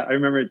yeah, I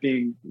remember it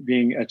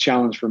being a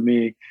challenge for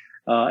me.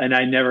 And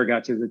I never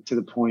got to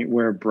the point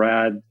where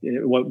Brad,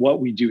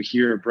 what we do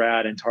here,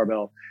 Brad and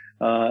Tarbell,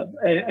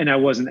 and I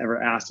wasn't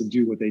ever asked to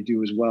do what they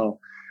do as well.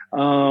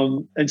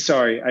 And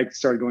sorry, I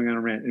started going on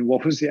a rant. And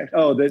what was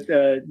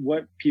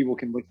what people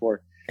can look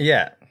for?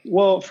 Yeah.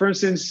 Well, for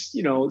instance,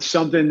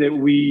 something that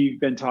we've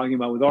been talking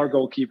about with our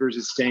goalkeepers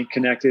is staying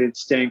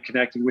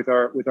connected with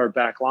our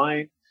back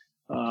line,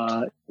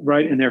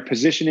 right, in their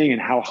positioning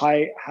and how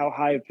high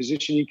a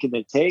positioning can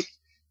they take.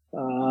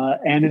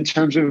 And in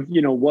terms of,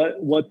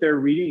 what they're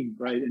reading,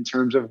 right, in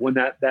terms of when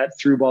that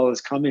through ball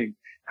is coming,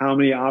 how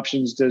many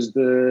options does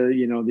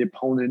the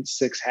opponent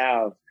six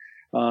have?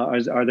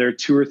 Are there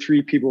two or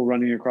three people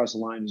running across the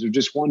line? Is there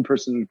just one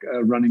person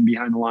running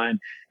behind the line?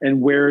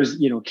 And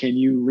can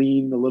you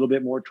lean a little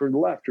bit more toward the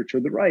left or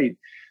toward the right?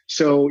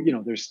 So,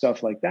 there's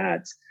stuff like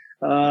that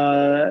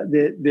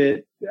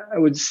that I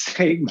would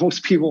say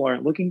most people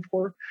aren't looking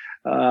for.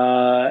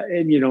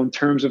 And, in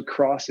terms of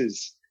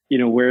crosses,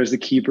 where is the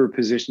keeper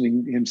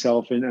positioning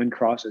himself and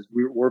crosses?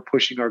 We're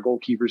pushing our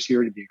goalkeepers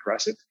here to be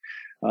aggressive.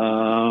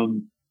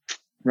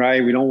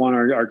 Right. We don't want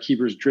our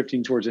keepers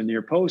drifting towards a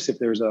near post if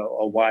there's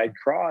a wide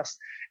cross.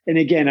 And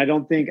again, I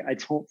don't think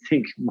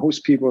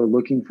most people are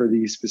looking for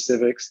these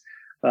specifics.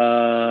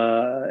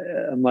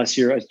 unless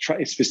you're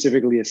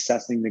specifically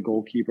assessing the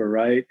goalkeeper,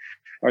 right?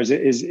 Or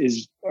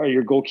are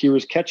your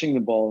goalkeepers catching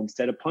the ball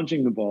instead of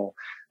punching the ball?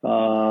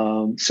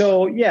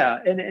 So yeah,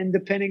 and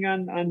depending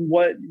on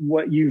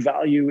what you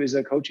value as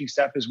a coaching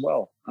staff as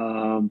well.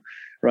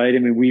 Right. I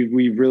mean,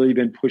 we've really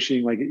been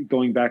pushing, like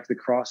going back to the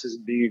crosses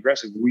and being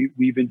aggressive.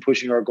 We've been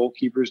pushing our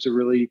goalkeepers to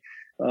really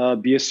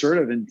be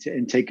assertive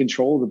and take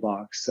control of the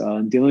box,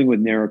 dealing with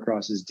narrow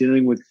crosses,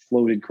 dealing with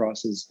floated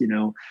crosses,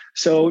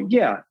 So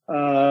yeah,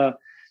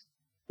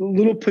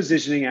 little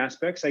positioning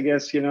aspects, I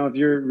guess, if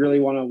you really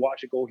want to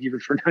watch a goalkeeper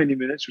for 90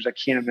 minutes, which I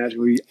can't imagine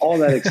would be all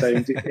that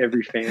exciting to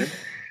every fan.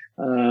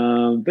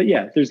 But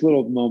yeah, there's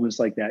little moments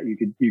like that you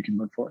can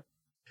look for.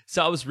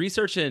 So I was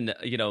researching,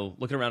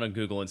 looking around on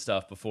Google and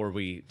stuff before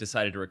we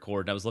decided to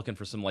record, and I was looking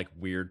for some like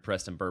weird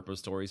Preston Burpo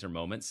stories or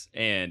moments,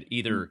 and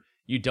either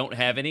you don't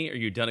have any or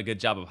you've done a good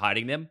job of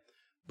hiding them.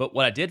 But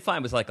what I did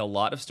find was like a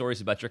lot of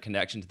stories about your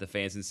connection to the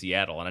fans in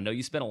Seattle, and I know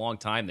you spent a long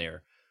time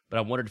there, but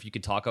I wondered if you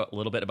could talk a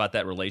little bit about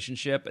that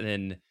relationship, and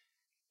then,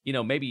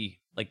 maybe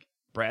like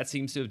Brad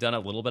seems to have done a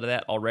little bit of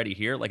that already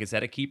here. Like, is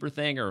that a keeper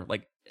thing, or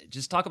like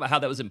just talk about how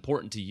that was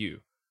important to you?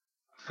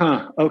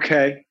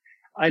 Okay.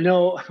 I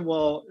know.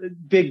 Well,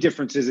 big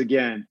differences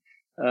again.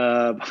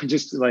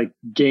 Just like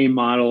game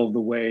model of the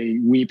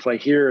way we play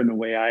here and the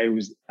way I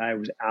was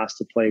asked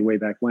to play way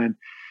back when.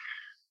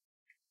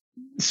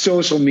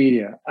 Social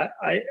media.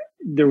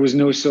 There was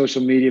no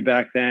social media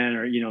back then,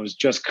 or it was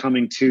just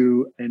coming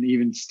to, and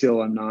even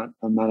still, I'm not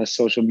a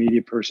social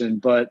media person,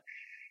 but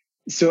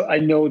so I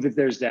know that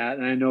there's that,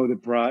 and I know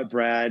that Brad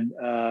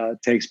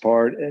takes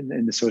part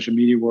in the social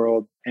media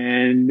world,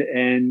 and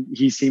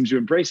he seems to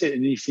embrace it,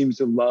 and he seems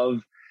to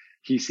love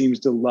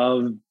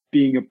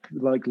being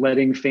like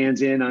letting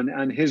fans in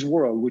on his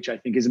world, which I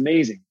think is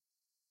amazing.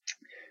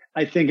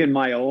 I think in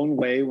my own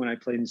way, when I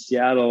played in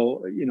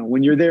Seattle,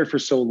 when you're there for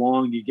so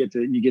long, you get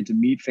to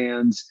meet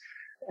fans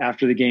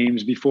after the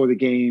games, before the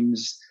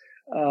games.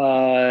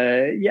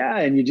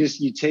 And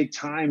you take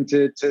time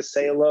to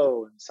say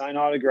hello and sign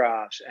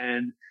autographs.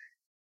 And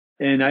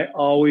I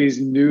always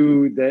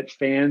knew that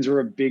fans were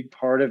a big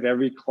part of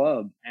every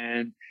club.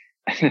 And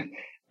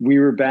we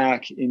were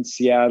back in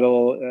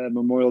Seattle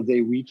Memorial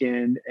Day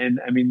weekend. And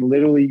I mean,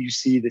 literally you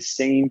see the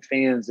same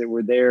fans that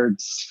were there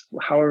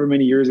however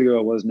many years ago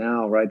it was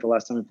now, right? The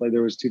last time I played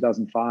there was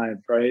 2005,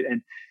 right?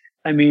 And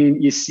I mean,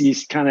 you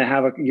kind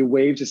of you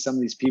wave to some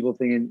of these people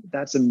thinking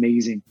that's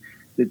amazing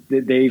that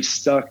they've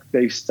stuck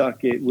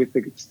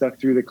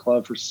through the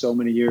club for so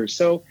many years.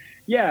 So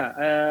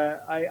yeah,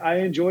 I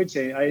enjoyed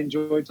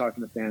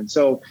talking to fans.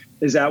 So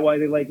is that why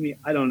they like me?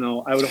 I don't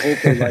know. I would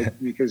hope they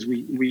like me because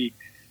we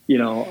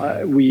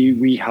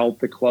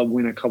helped the club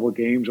win a couple of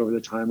games over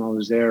the time I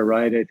was there,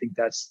 right? I think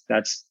that's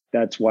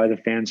why the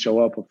fans show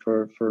up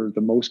for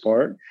the most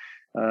part,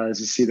 is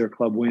to see their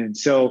club win.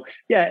 So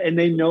yeah, and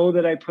they know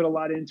that I put a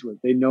lot into it.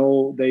 They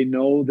know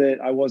that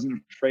I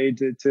wasn't afraid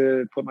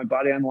to put my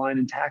body on the line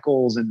in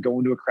tackles and go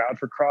into a crowd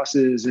for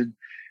crosses, and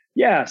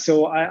yeah.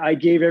 So I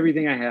gave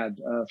everything I had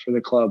for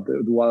the club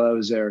while I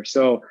was there.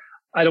 So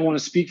I don't want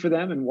to speak for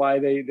them and why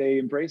they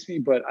embraced me,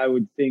 but I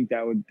would think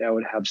that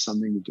would have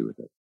something to do with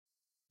it.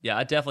 Yeah,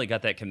 I definitely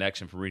got that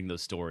connection from reading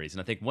those stories.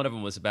 And I think one of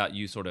them was about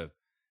you sort of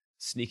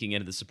sneaking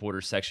into the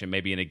supporters section,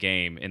 maybe in a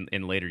game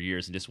in later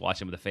years, and just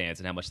watching with the fans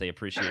and how much they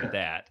appreciated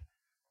that.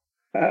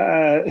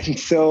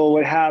 So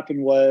what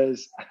happened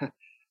was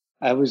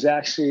I was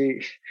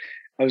actually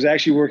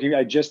working.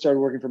 I just started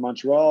working for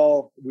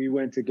Montreal.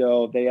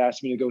 They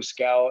asked me to go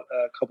scout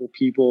a couple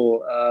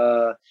people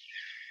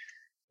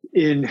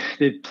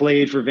that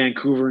played for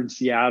Vancouver and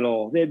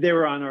Seattle. They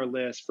were on our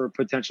list for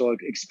potential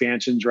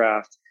expansion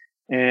draft.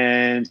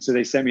 And so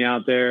they sent me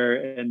out there,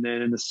 and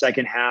then in the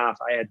second half,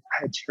 I had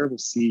terrible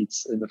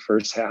seats in the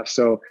first half.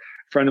 So a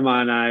friend of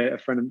mine, the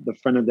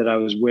friend that I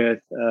was with,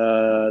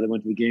 that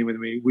went to the game with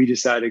me, we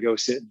decided to go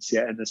sit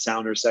in the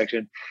Sounders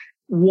section.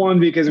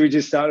 One, because we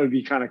just thought it would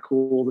be kind of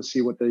cool to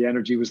see what the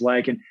energy was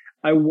like, and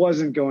I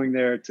wasn't going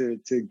there to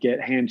get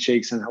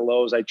handshakes and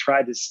hellos. I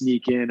tried to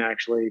sneak in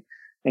actually,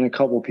 and a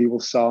couple of people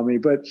saw me,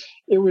 but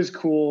it was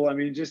cool. I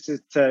mean, just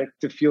to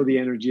feel the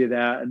energy of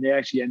that. And they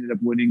actually ended up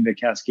winning the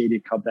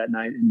Cascadia Cup that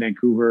night in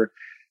Vancouver.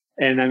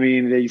 And I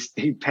mean,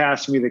 they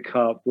passed me the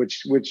cup,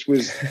 which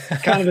was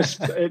kind of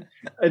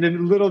a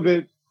little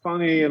bit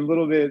funny, a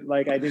little bit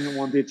like I didn't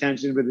want the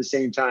attention, but at the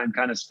same time,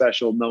 kind of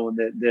special knowing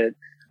that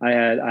I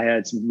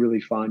had some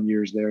really fun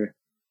years there.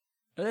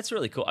 Oh, that's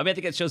really cool. I mean, I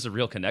think it shows a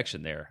real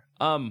connection there.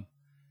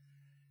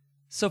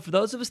 So for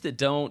those of us that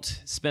don't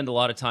spend a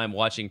lot of time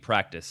watching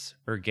practice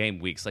or game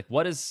weeks, like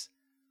what does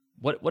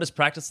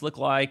practice look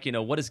like?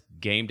 What does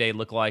game day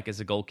look like as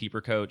a goalkeeper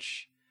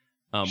coach?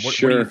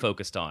 What are you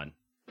focused on?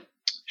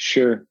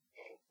 Sure.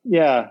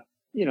 Yeah.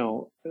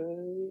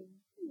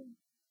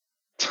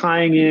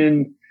 Tying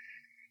in,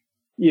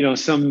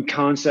 some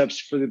concepts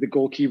for the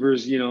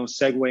goalkeepers,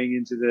 segueing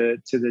into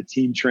the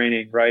team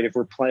training, right? If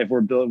we're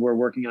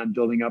working on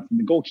building up from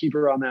the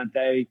goalkeeper on that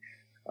day,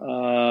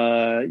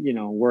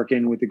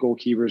 working with the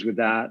goalkeepers with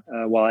that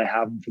while I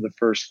have them for the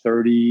first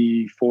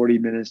 30, 40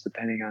 minutes,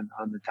 depending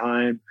on the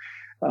time.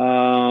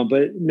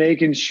 But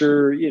making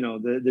sure,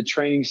 the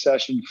training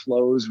session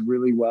flows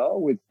really well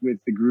with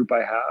the group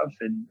I have.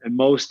 And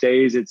most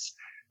days it's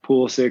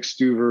Pulisic,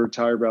 Stuver,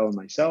 Tarbell, and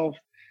myself.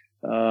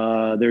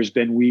 There's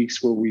been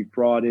weeks where we've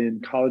brought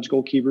in college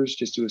goalkeepers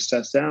just to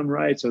assess them,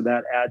 right? So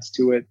that adds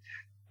to it.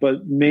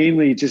 But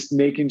mainly just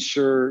making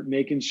sure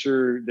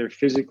they're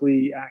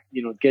physically,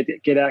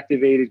 get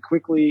activated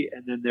quickly,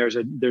 and then there's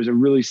a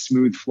really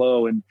smooth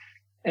flow. And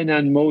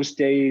on most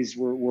days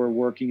we're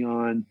working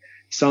on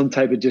some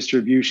type of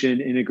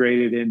distribution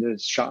integrated into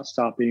shot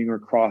stopping or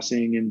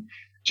crossing. And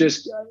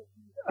just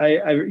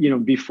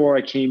before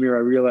I came here, I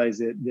realized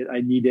that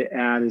I need to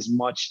add as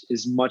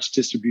much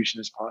distribution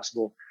as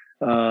possible,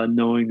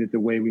 knowing that the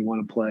way we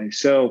want to play.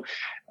 So,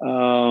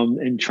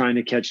 and trying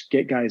to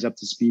get guys up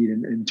to speed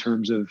in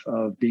terms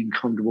of being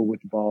comfortable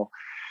with the ball.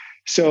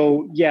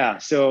 So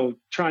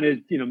trying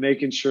to,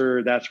 making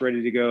sure that's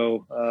ready to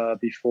go,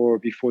 before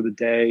the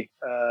day,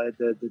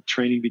 the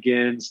training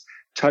begins,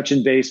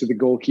 touching base with the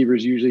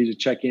goalkeepers usually to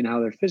check in how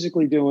they're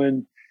physically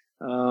doing.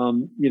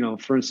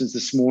 For instance,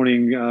 this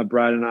morning,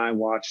 Brad and I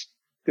watched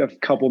a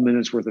couple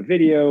minutes worth of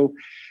video.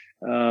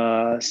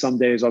 Some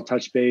days I'll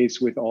touch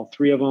base with all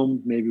three of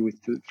them, maybe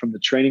from the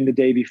training the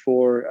day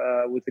before,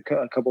 with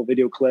a couple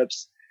video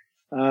clips.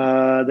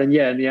 Then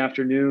in the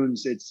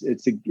afternoons, it's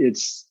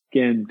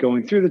again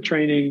going through the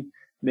training,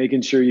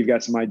 making sure you've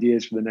got some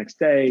ideas for the next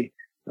day,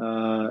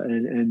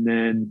 and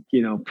then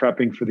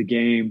prepping for the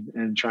game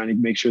and trying to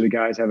make sure the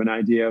guys have an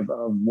idea of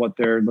what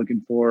they're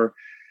looking for.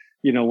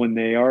 When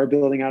they are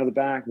building out of the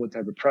back, what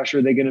type of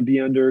pressure they're going to be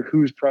under,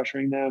 who's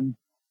pressuring them.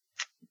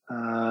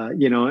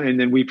 And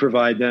then we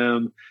provide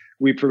them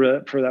with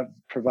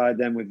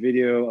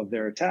video of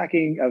their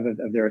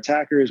of their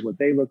attackers, what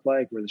they look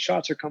like, where the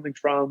shots are coming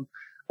from.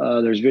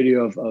 There's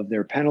video of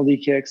their penalty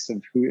kicks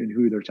and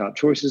who their top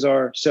choices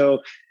are.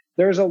 So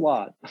there's a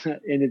lot,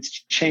 and it's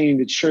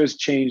changed. It sure has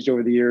changed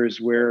over the years,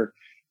 where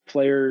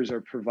players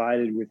are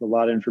provided with a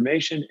lot of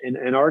information,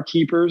 and our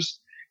keepers,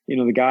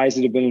 the guys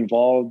that have been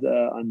involved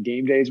on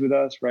game days with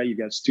us, right? You've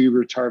got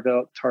Stuber,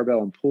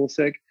 Tarbell, and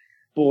Pulisic.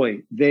 Boy,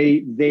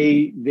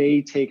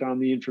 they take on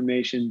the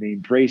information, they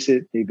embrace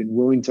it, they've been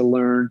willing to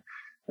learn.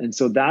 And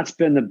so that's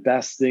been the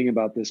best thing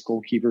about this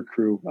goalkeeper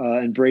crew.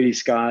 And Brady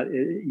Scott,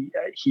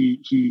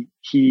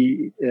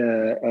 he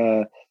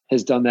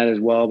has done that as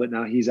well, but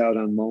now he's out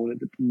on loan at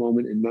the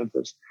moment in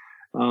Memphis.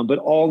 But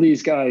all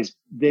these guys,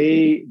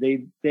 they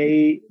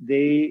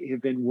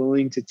have been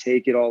willing to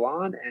take it all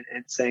on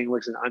and saying,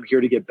 listen, I'm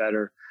here to get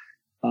better,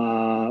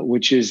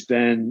 which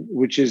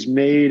has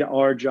made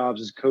our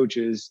jobs as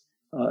coaches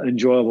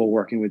enjoyable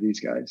working with these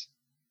guys.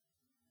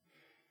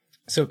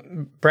 So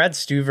Brad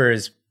Stuver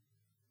has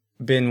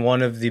been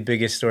one of the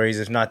biggest stories,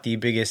 if not the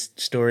biggest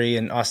story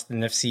in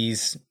Austin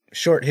FC's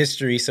short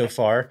history so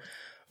far.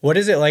 What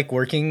is it like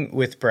working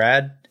with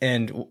Brad,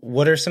 and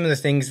what are some of the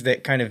things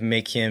that kind of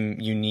make him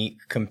unique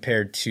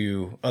compared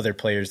to other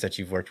players that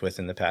you've worked with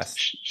in the past?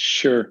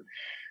 Sure.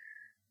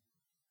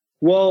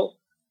 Well,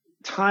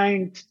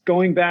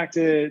 going back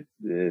to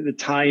the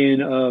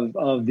tie-in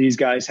of these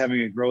guys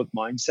having a growth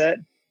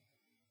mindset,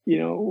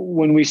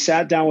 when we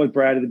sat down with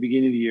Brad at the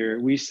beginning of the year,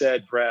 we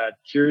said, Brad,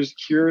 here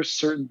are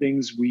certain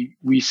things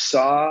we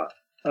saw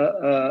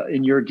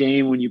in your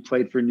game when you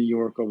played for New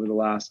York over the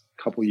last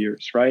couple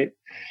years, right?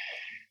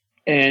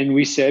 And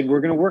we said, we're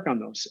going to work on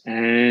those.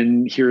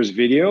 And here's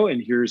video,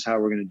 and here's how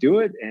we're going to do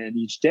it. And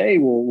each day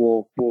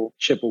we'll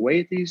chip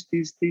away at these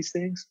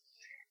things.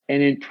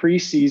 And in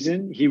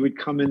preseason, he would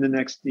come in the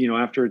next,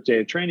 after a day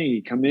of training,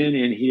 he'd come in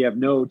and he'd have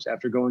notes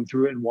after going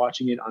through it and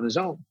watching it on his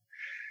own.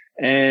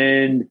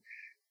 And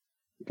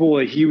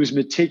boy, he was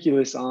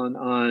meticulous on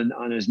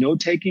his note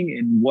taking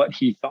and what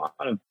he thought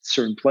of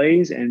certain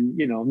plays. And,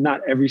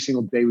 not every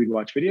single day we'd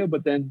watch video,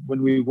 but then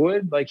when we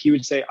would, he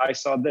would say, I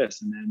saw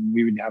this. And then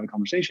we would have a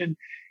conversation.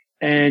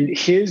 And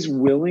his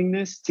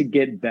willingness to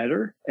get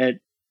better at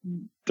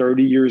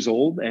 30 years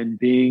old and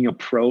being a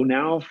pro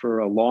now for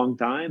a long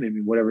time,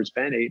 whatever it's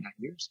been, 8-9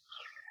 years,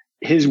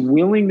 his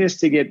willingness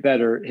to get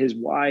better is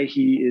why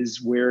he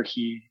is where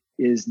he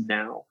is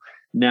now.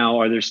 Now,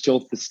 are there still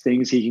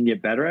things he can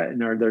get better at?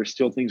 And are there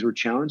still things we're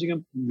challenging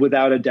him?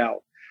 Without a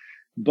doubt.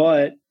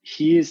 But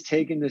he has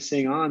taken this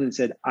thing on and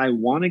said, I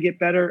want to get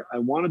better. I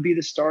want to be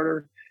the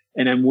starter,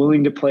 and I'm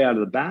willing to play out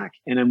of the back.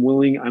 And I'm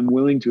willing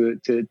to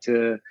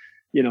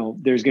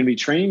there's going to be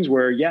trainings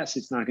where, yes,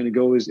 it's not going to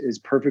go as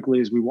perfectly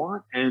as we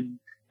want. And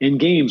in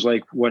games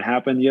like what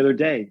happened the other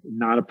day,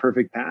 not a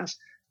perfect pass,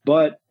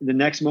 but the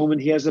next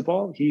moment he has the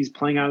ball, he's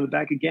playing out of the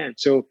back again.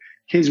 So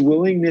his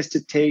willingness to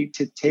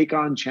take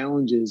on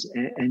challenges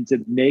and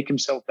to make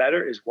himself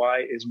better is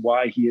why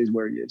he is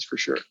where he is, for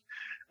sure.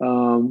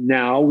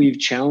 Now we've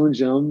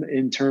challenged him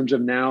in terms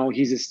of, now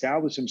he's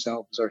established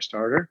himself as our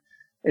starter,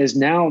 as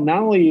now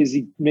not only is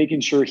he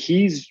making sure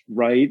he's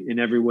right in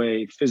every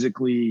way,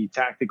 physically,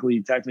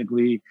 tactically,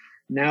 technically.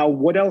 Now,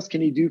 what else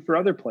can he do for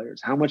other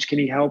players? How much can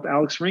he help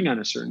Alex Ring on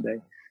a certain day?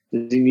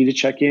 Does he need to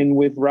check in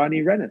with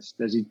Rodney Rennes?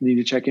 Does he need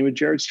to check in with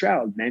Jared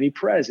Stroud, Manny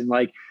Perez? And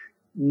like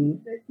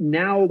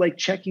now, like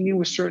checking in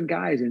with certain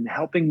guys and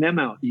helping them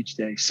out each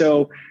day.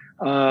 So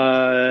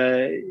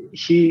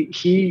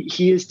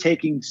he's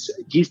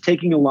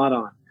taking a lot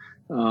on.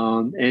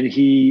 And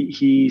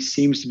he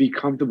seems to be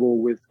comfortable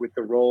with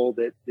the role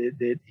that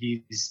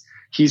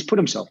he's put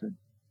himself in.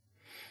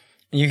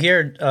 You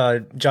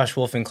hear Josh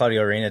Wolf and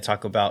Claudio Reyna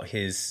talk about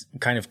his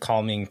kind of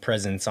calming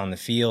presence on the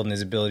field and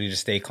his ability to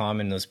stay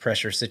calm in those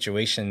pressure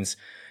situations.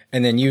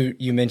 And then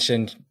you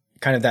mentioned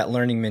kind of that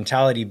learning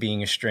mentality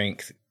being a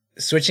strength.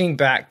 Switching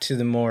back to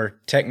the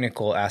more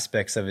technical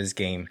aspects of his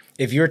game,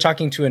 if you were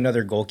talking to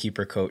another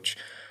goalkeeper coach,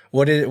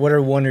 what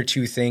are one or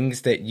two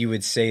things that you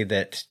would say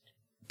that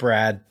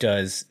Brad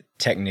does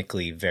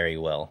technically very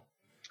well?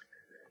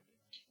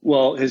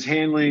 Well, his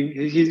handling,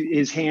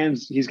 his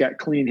hands, he's got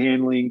clean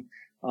handling.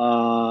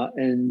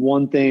 And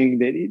one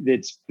thing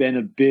that's been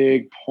a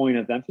big point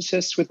of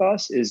emphasis with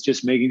us is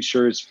just making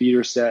sure his feet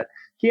are set.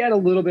 He had a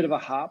little bit of a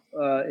hop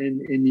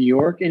in New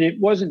York, and it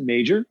wasn't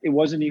major. It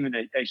wasn't even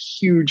a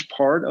huge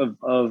part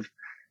of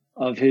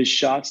his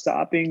shot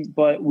stopping,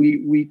 but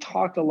we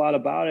talked a lot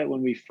about it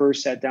when we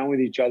first sat down with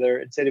each other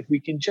and said, if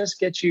we can just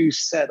get you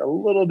set a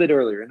little bit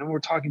earlier, and then we're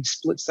talking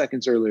split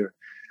seconds earlier,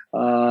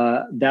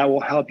 that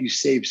will help you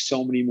save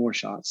so many more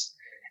shots.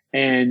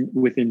 And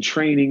within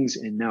trainings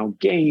and now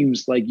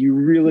games, like you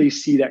really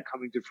see that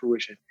coming to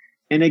fruition.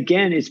 And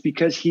again, it's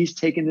because he's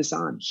taken this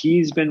on.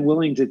 He's been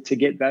willing to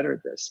get better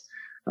at this.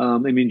 I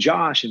mean,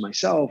 Josh and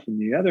myself and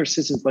the other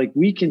assistants, like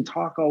we can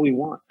talk all we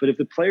want, but if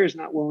the player's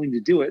not willing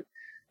to do it,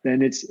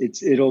 then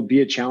it'll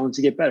be a challenge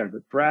to get better.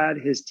 But Brad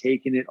has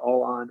taken it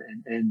all on,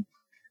 and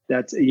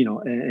that's,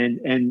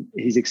 and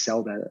he's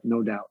excelled at it,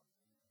 no doubt.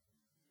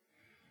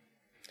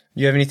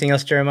 Do you have anything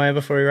else, Jeremiah,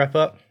 before we wrap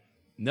up?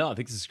 No, I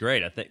think this is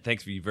great.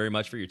 Thanks you very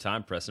much for your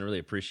time, Preston. I really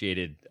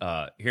appreciated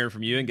hearing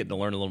from you and getting to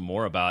learn a little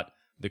more about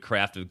the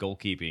craft of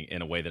goalkeeping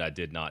in a way that I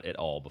did not at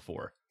all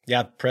before.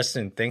 Yeah,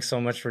 Preston, thanks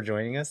so much for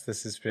joining us.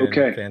 This has been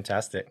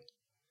fantastic.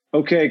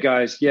 Okay,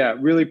 guys. Yeah,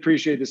 really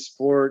appreciate the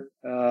support.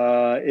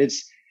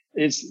 It's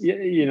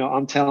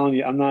I'm telling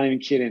you, I'm not even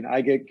kidding.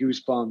 I get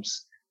goosebumps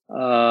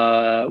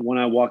when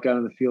I walk out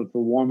on the field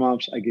for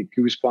warm-ups. I get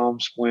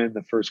goosebumps when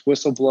the first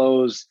whistle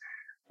blows.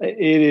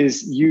 It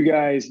is you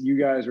guys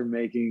are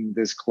making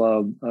this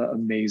club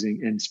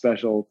amazing and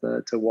special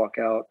to walk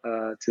out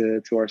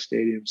to our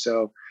stadium.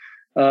 So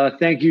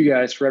thank you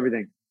guys for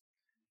everything.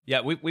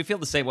 Yeah, we feel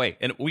the same way,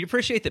 and we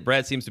appreciate that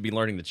Brad seems to be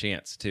learning the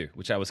chants too,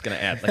 which I was going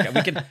to add.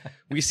 Like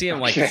we see him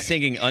like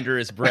singing under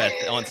his breath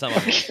on some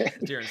of them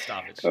during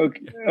stoppage.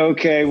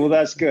 Okay, well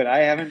that's good.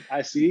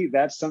 I see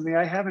that's something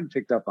I haven't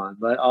picked up on,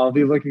 but I'll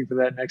be looking for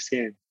that next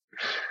game.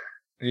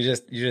 You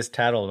just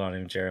tattled on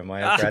him,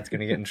 Jeremiah. Brad's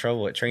going to get in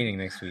trouble at training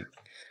next week.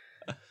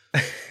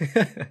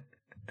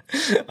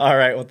 All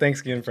right. Well,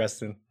 thanks again,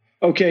 Preston.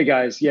 Okay,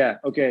 guys. Yeah.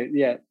 Okay.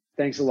 Yeah.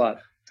 Thanks a lot.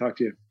 Talk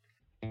to you.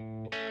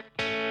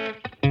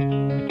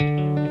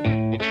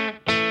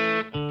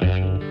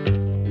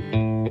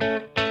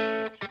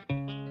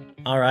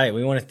 All right.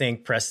 We want to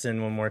thank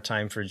Preston one more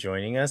time for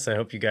joining us. I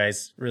hope you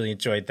guys really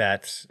enjoyed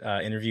that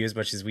interview as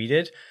much as we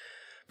did.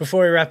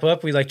 Before we wrap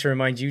up, we'd like to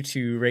remind you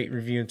to rate,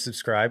 review, and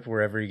subscribe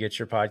wherever you get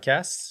your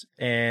podcasts.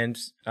 And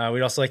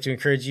we'd also like to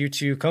encourage you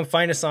to come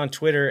find us on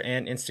Twitter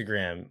and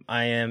Instagram.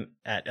 I am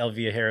at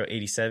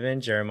LViajero87.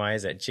 Jeremiah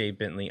is at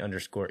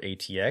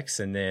JBentley_ATX.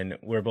 And then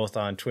we're both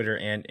on Twitter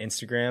and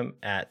Instagram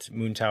at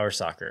Moontower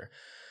Soccer.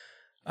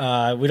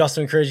 We'd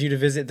also encourage you to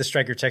visit the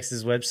Striker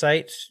Texas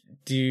website.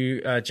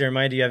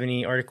 Jeremiah, do you have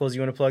any articles you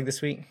want to plug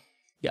this week?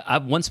 Yeah, I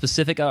have one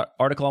specific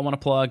article I want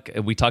to plug.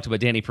 We talked about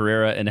Danny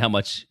Pereira and how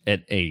much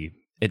at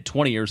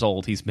 20 years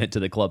old he's meant to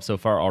the club so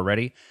far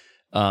already.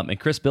 And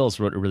Chris Bills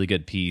wrote a really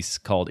good piece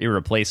called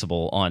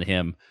Irreplaceable on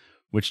him,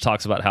 which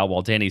talks about how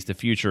while Danny's the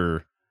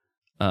future,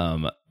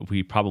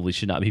 we probably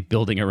should not be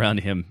building around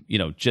him,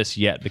 just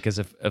yet because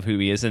of who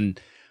he is. And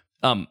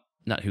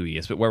not who he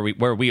is, but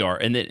where we are.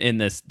 And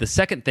the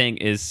second thing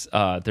is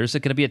there's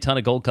going to be a ton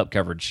of Gold Cup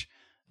coverage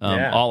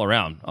all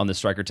around on the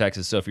Striker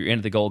Texas. So if you're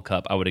into the Gold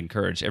Cup, I would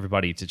encourage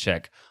everybody to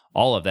check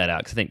all of that out.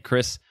 Because I think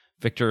Chris,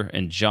 Victor,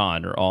 and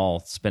John are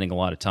all spending a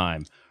lot of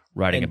time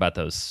writing about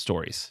those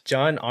stories.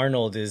 John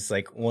Arnold is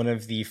like one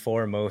of the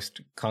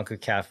foremost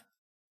CONCACAF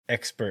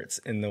experts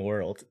in the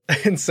world.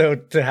 And so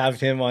to have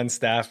him on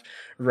staff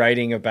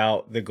writing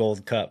about the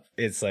Gold Cup,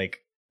 it's like,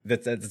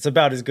 that's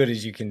about as good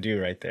as you can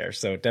do right there.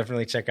 So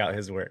definitely check out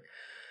his work.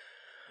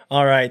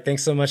 All right.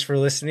 Thanks so much for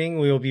listening.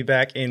 We will be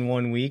back in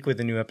 1 week with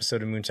a new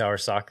episode of Moontower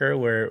Soccer,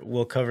 where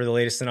we'll cover the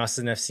latest in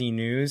Austin FC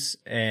news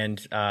and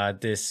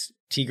this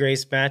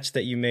Tigres match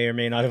that you may or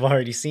may not have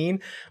already seen.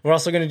 We're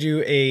also going to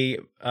do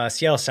a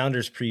Seattle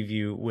Sounders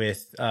preview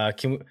with,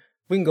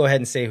 we can go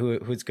ahead and say who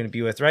it's going to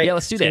be with, right? Yeah,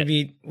 let's do that. It's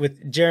going to be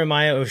with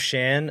Jeremiah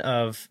O'Shan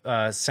of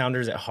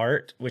Sounders at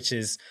Heart, which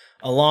is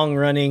a long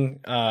running,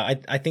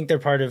 I think they're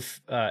part of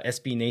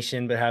SB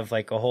Nation, but have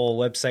like a whole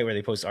website where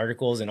they post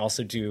articles and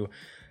also do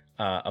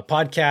a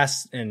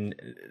podcast, and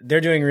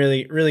they're doing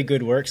really, really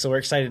good work. So we're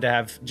excited to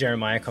have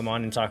Jeremiah come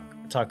on and talk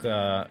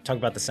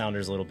about the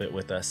Sounders a little bit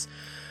with us.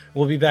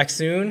 We'll be back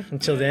soon.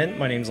 Until then,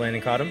 my name's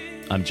Landon Cottam.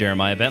 I'm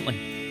Jeremiah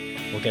Bentley.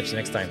 We'll catch you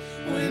next time.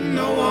 When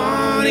no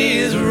one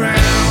is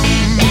around.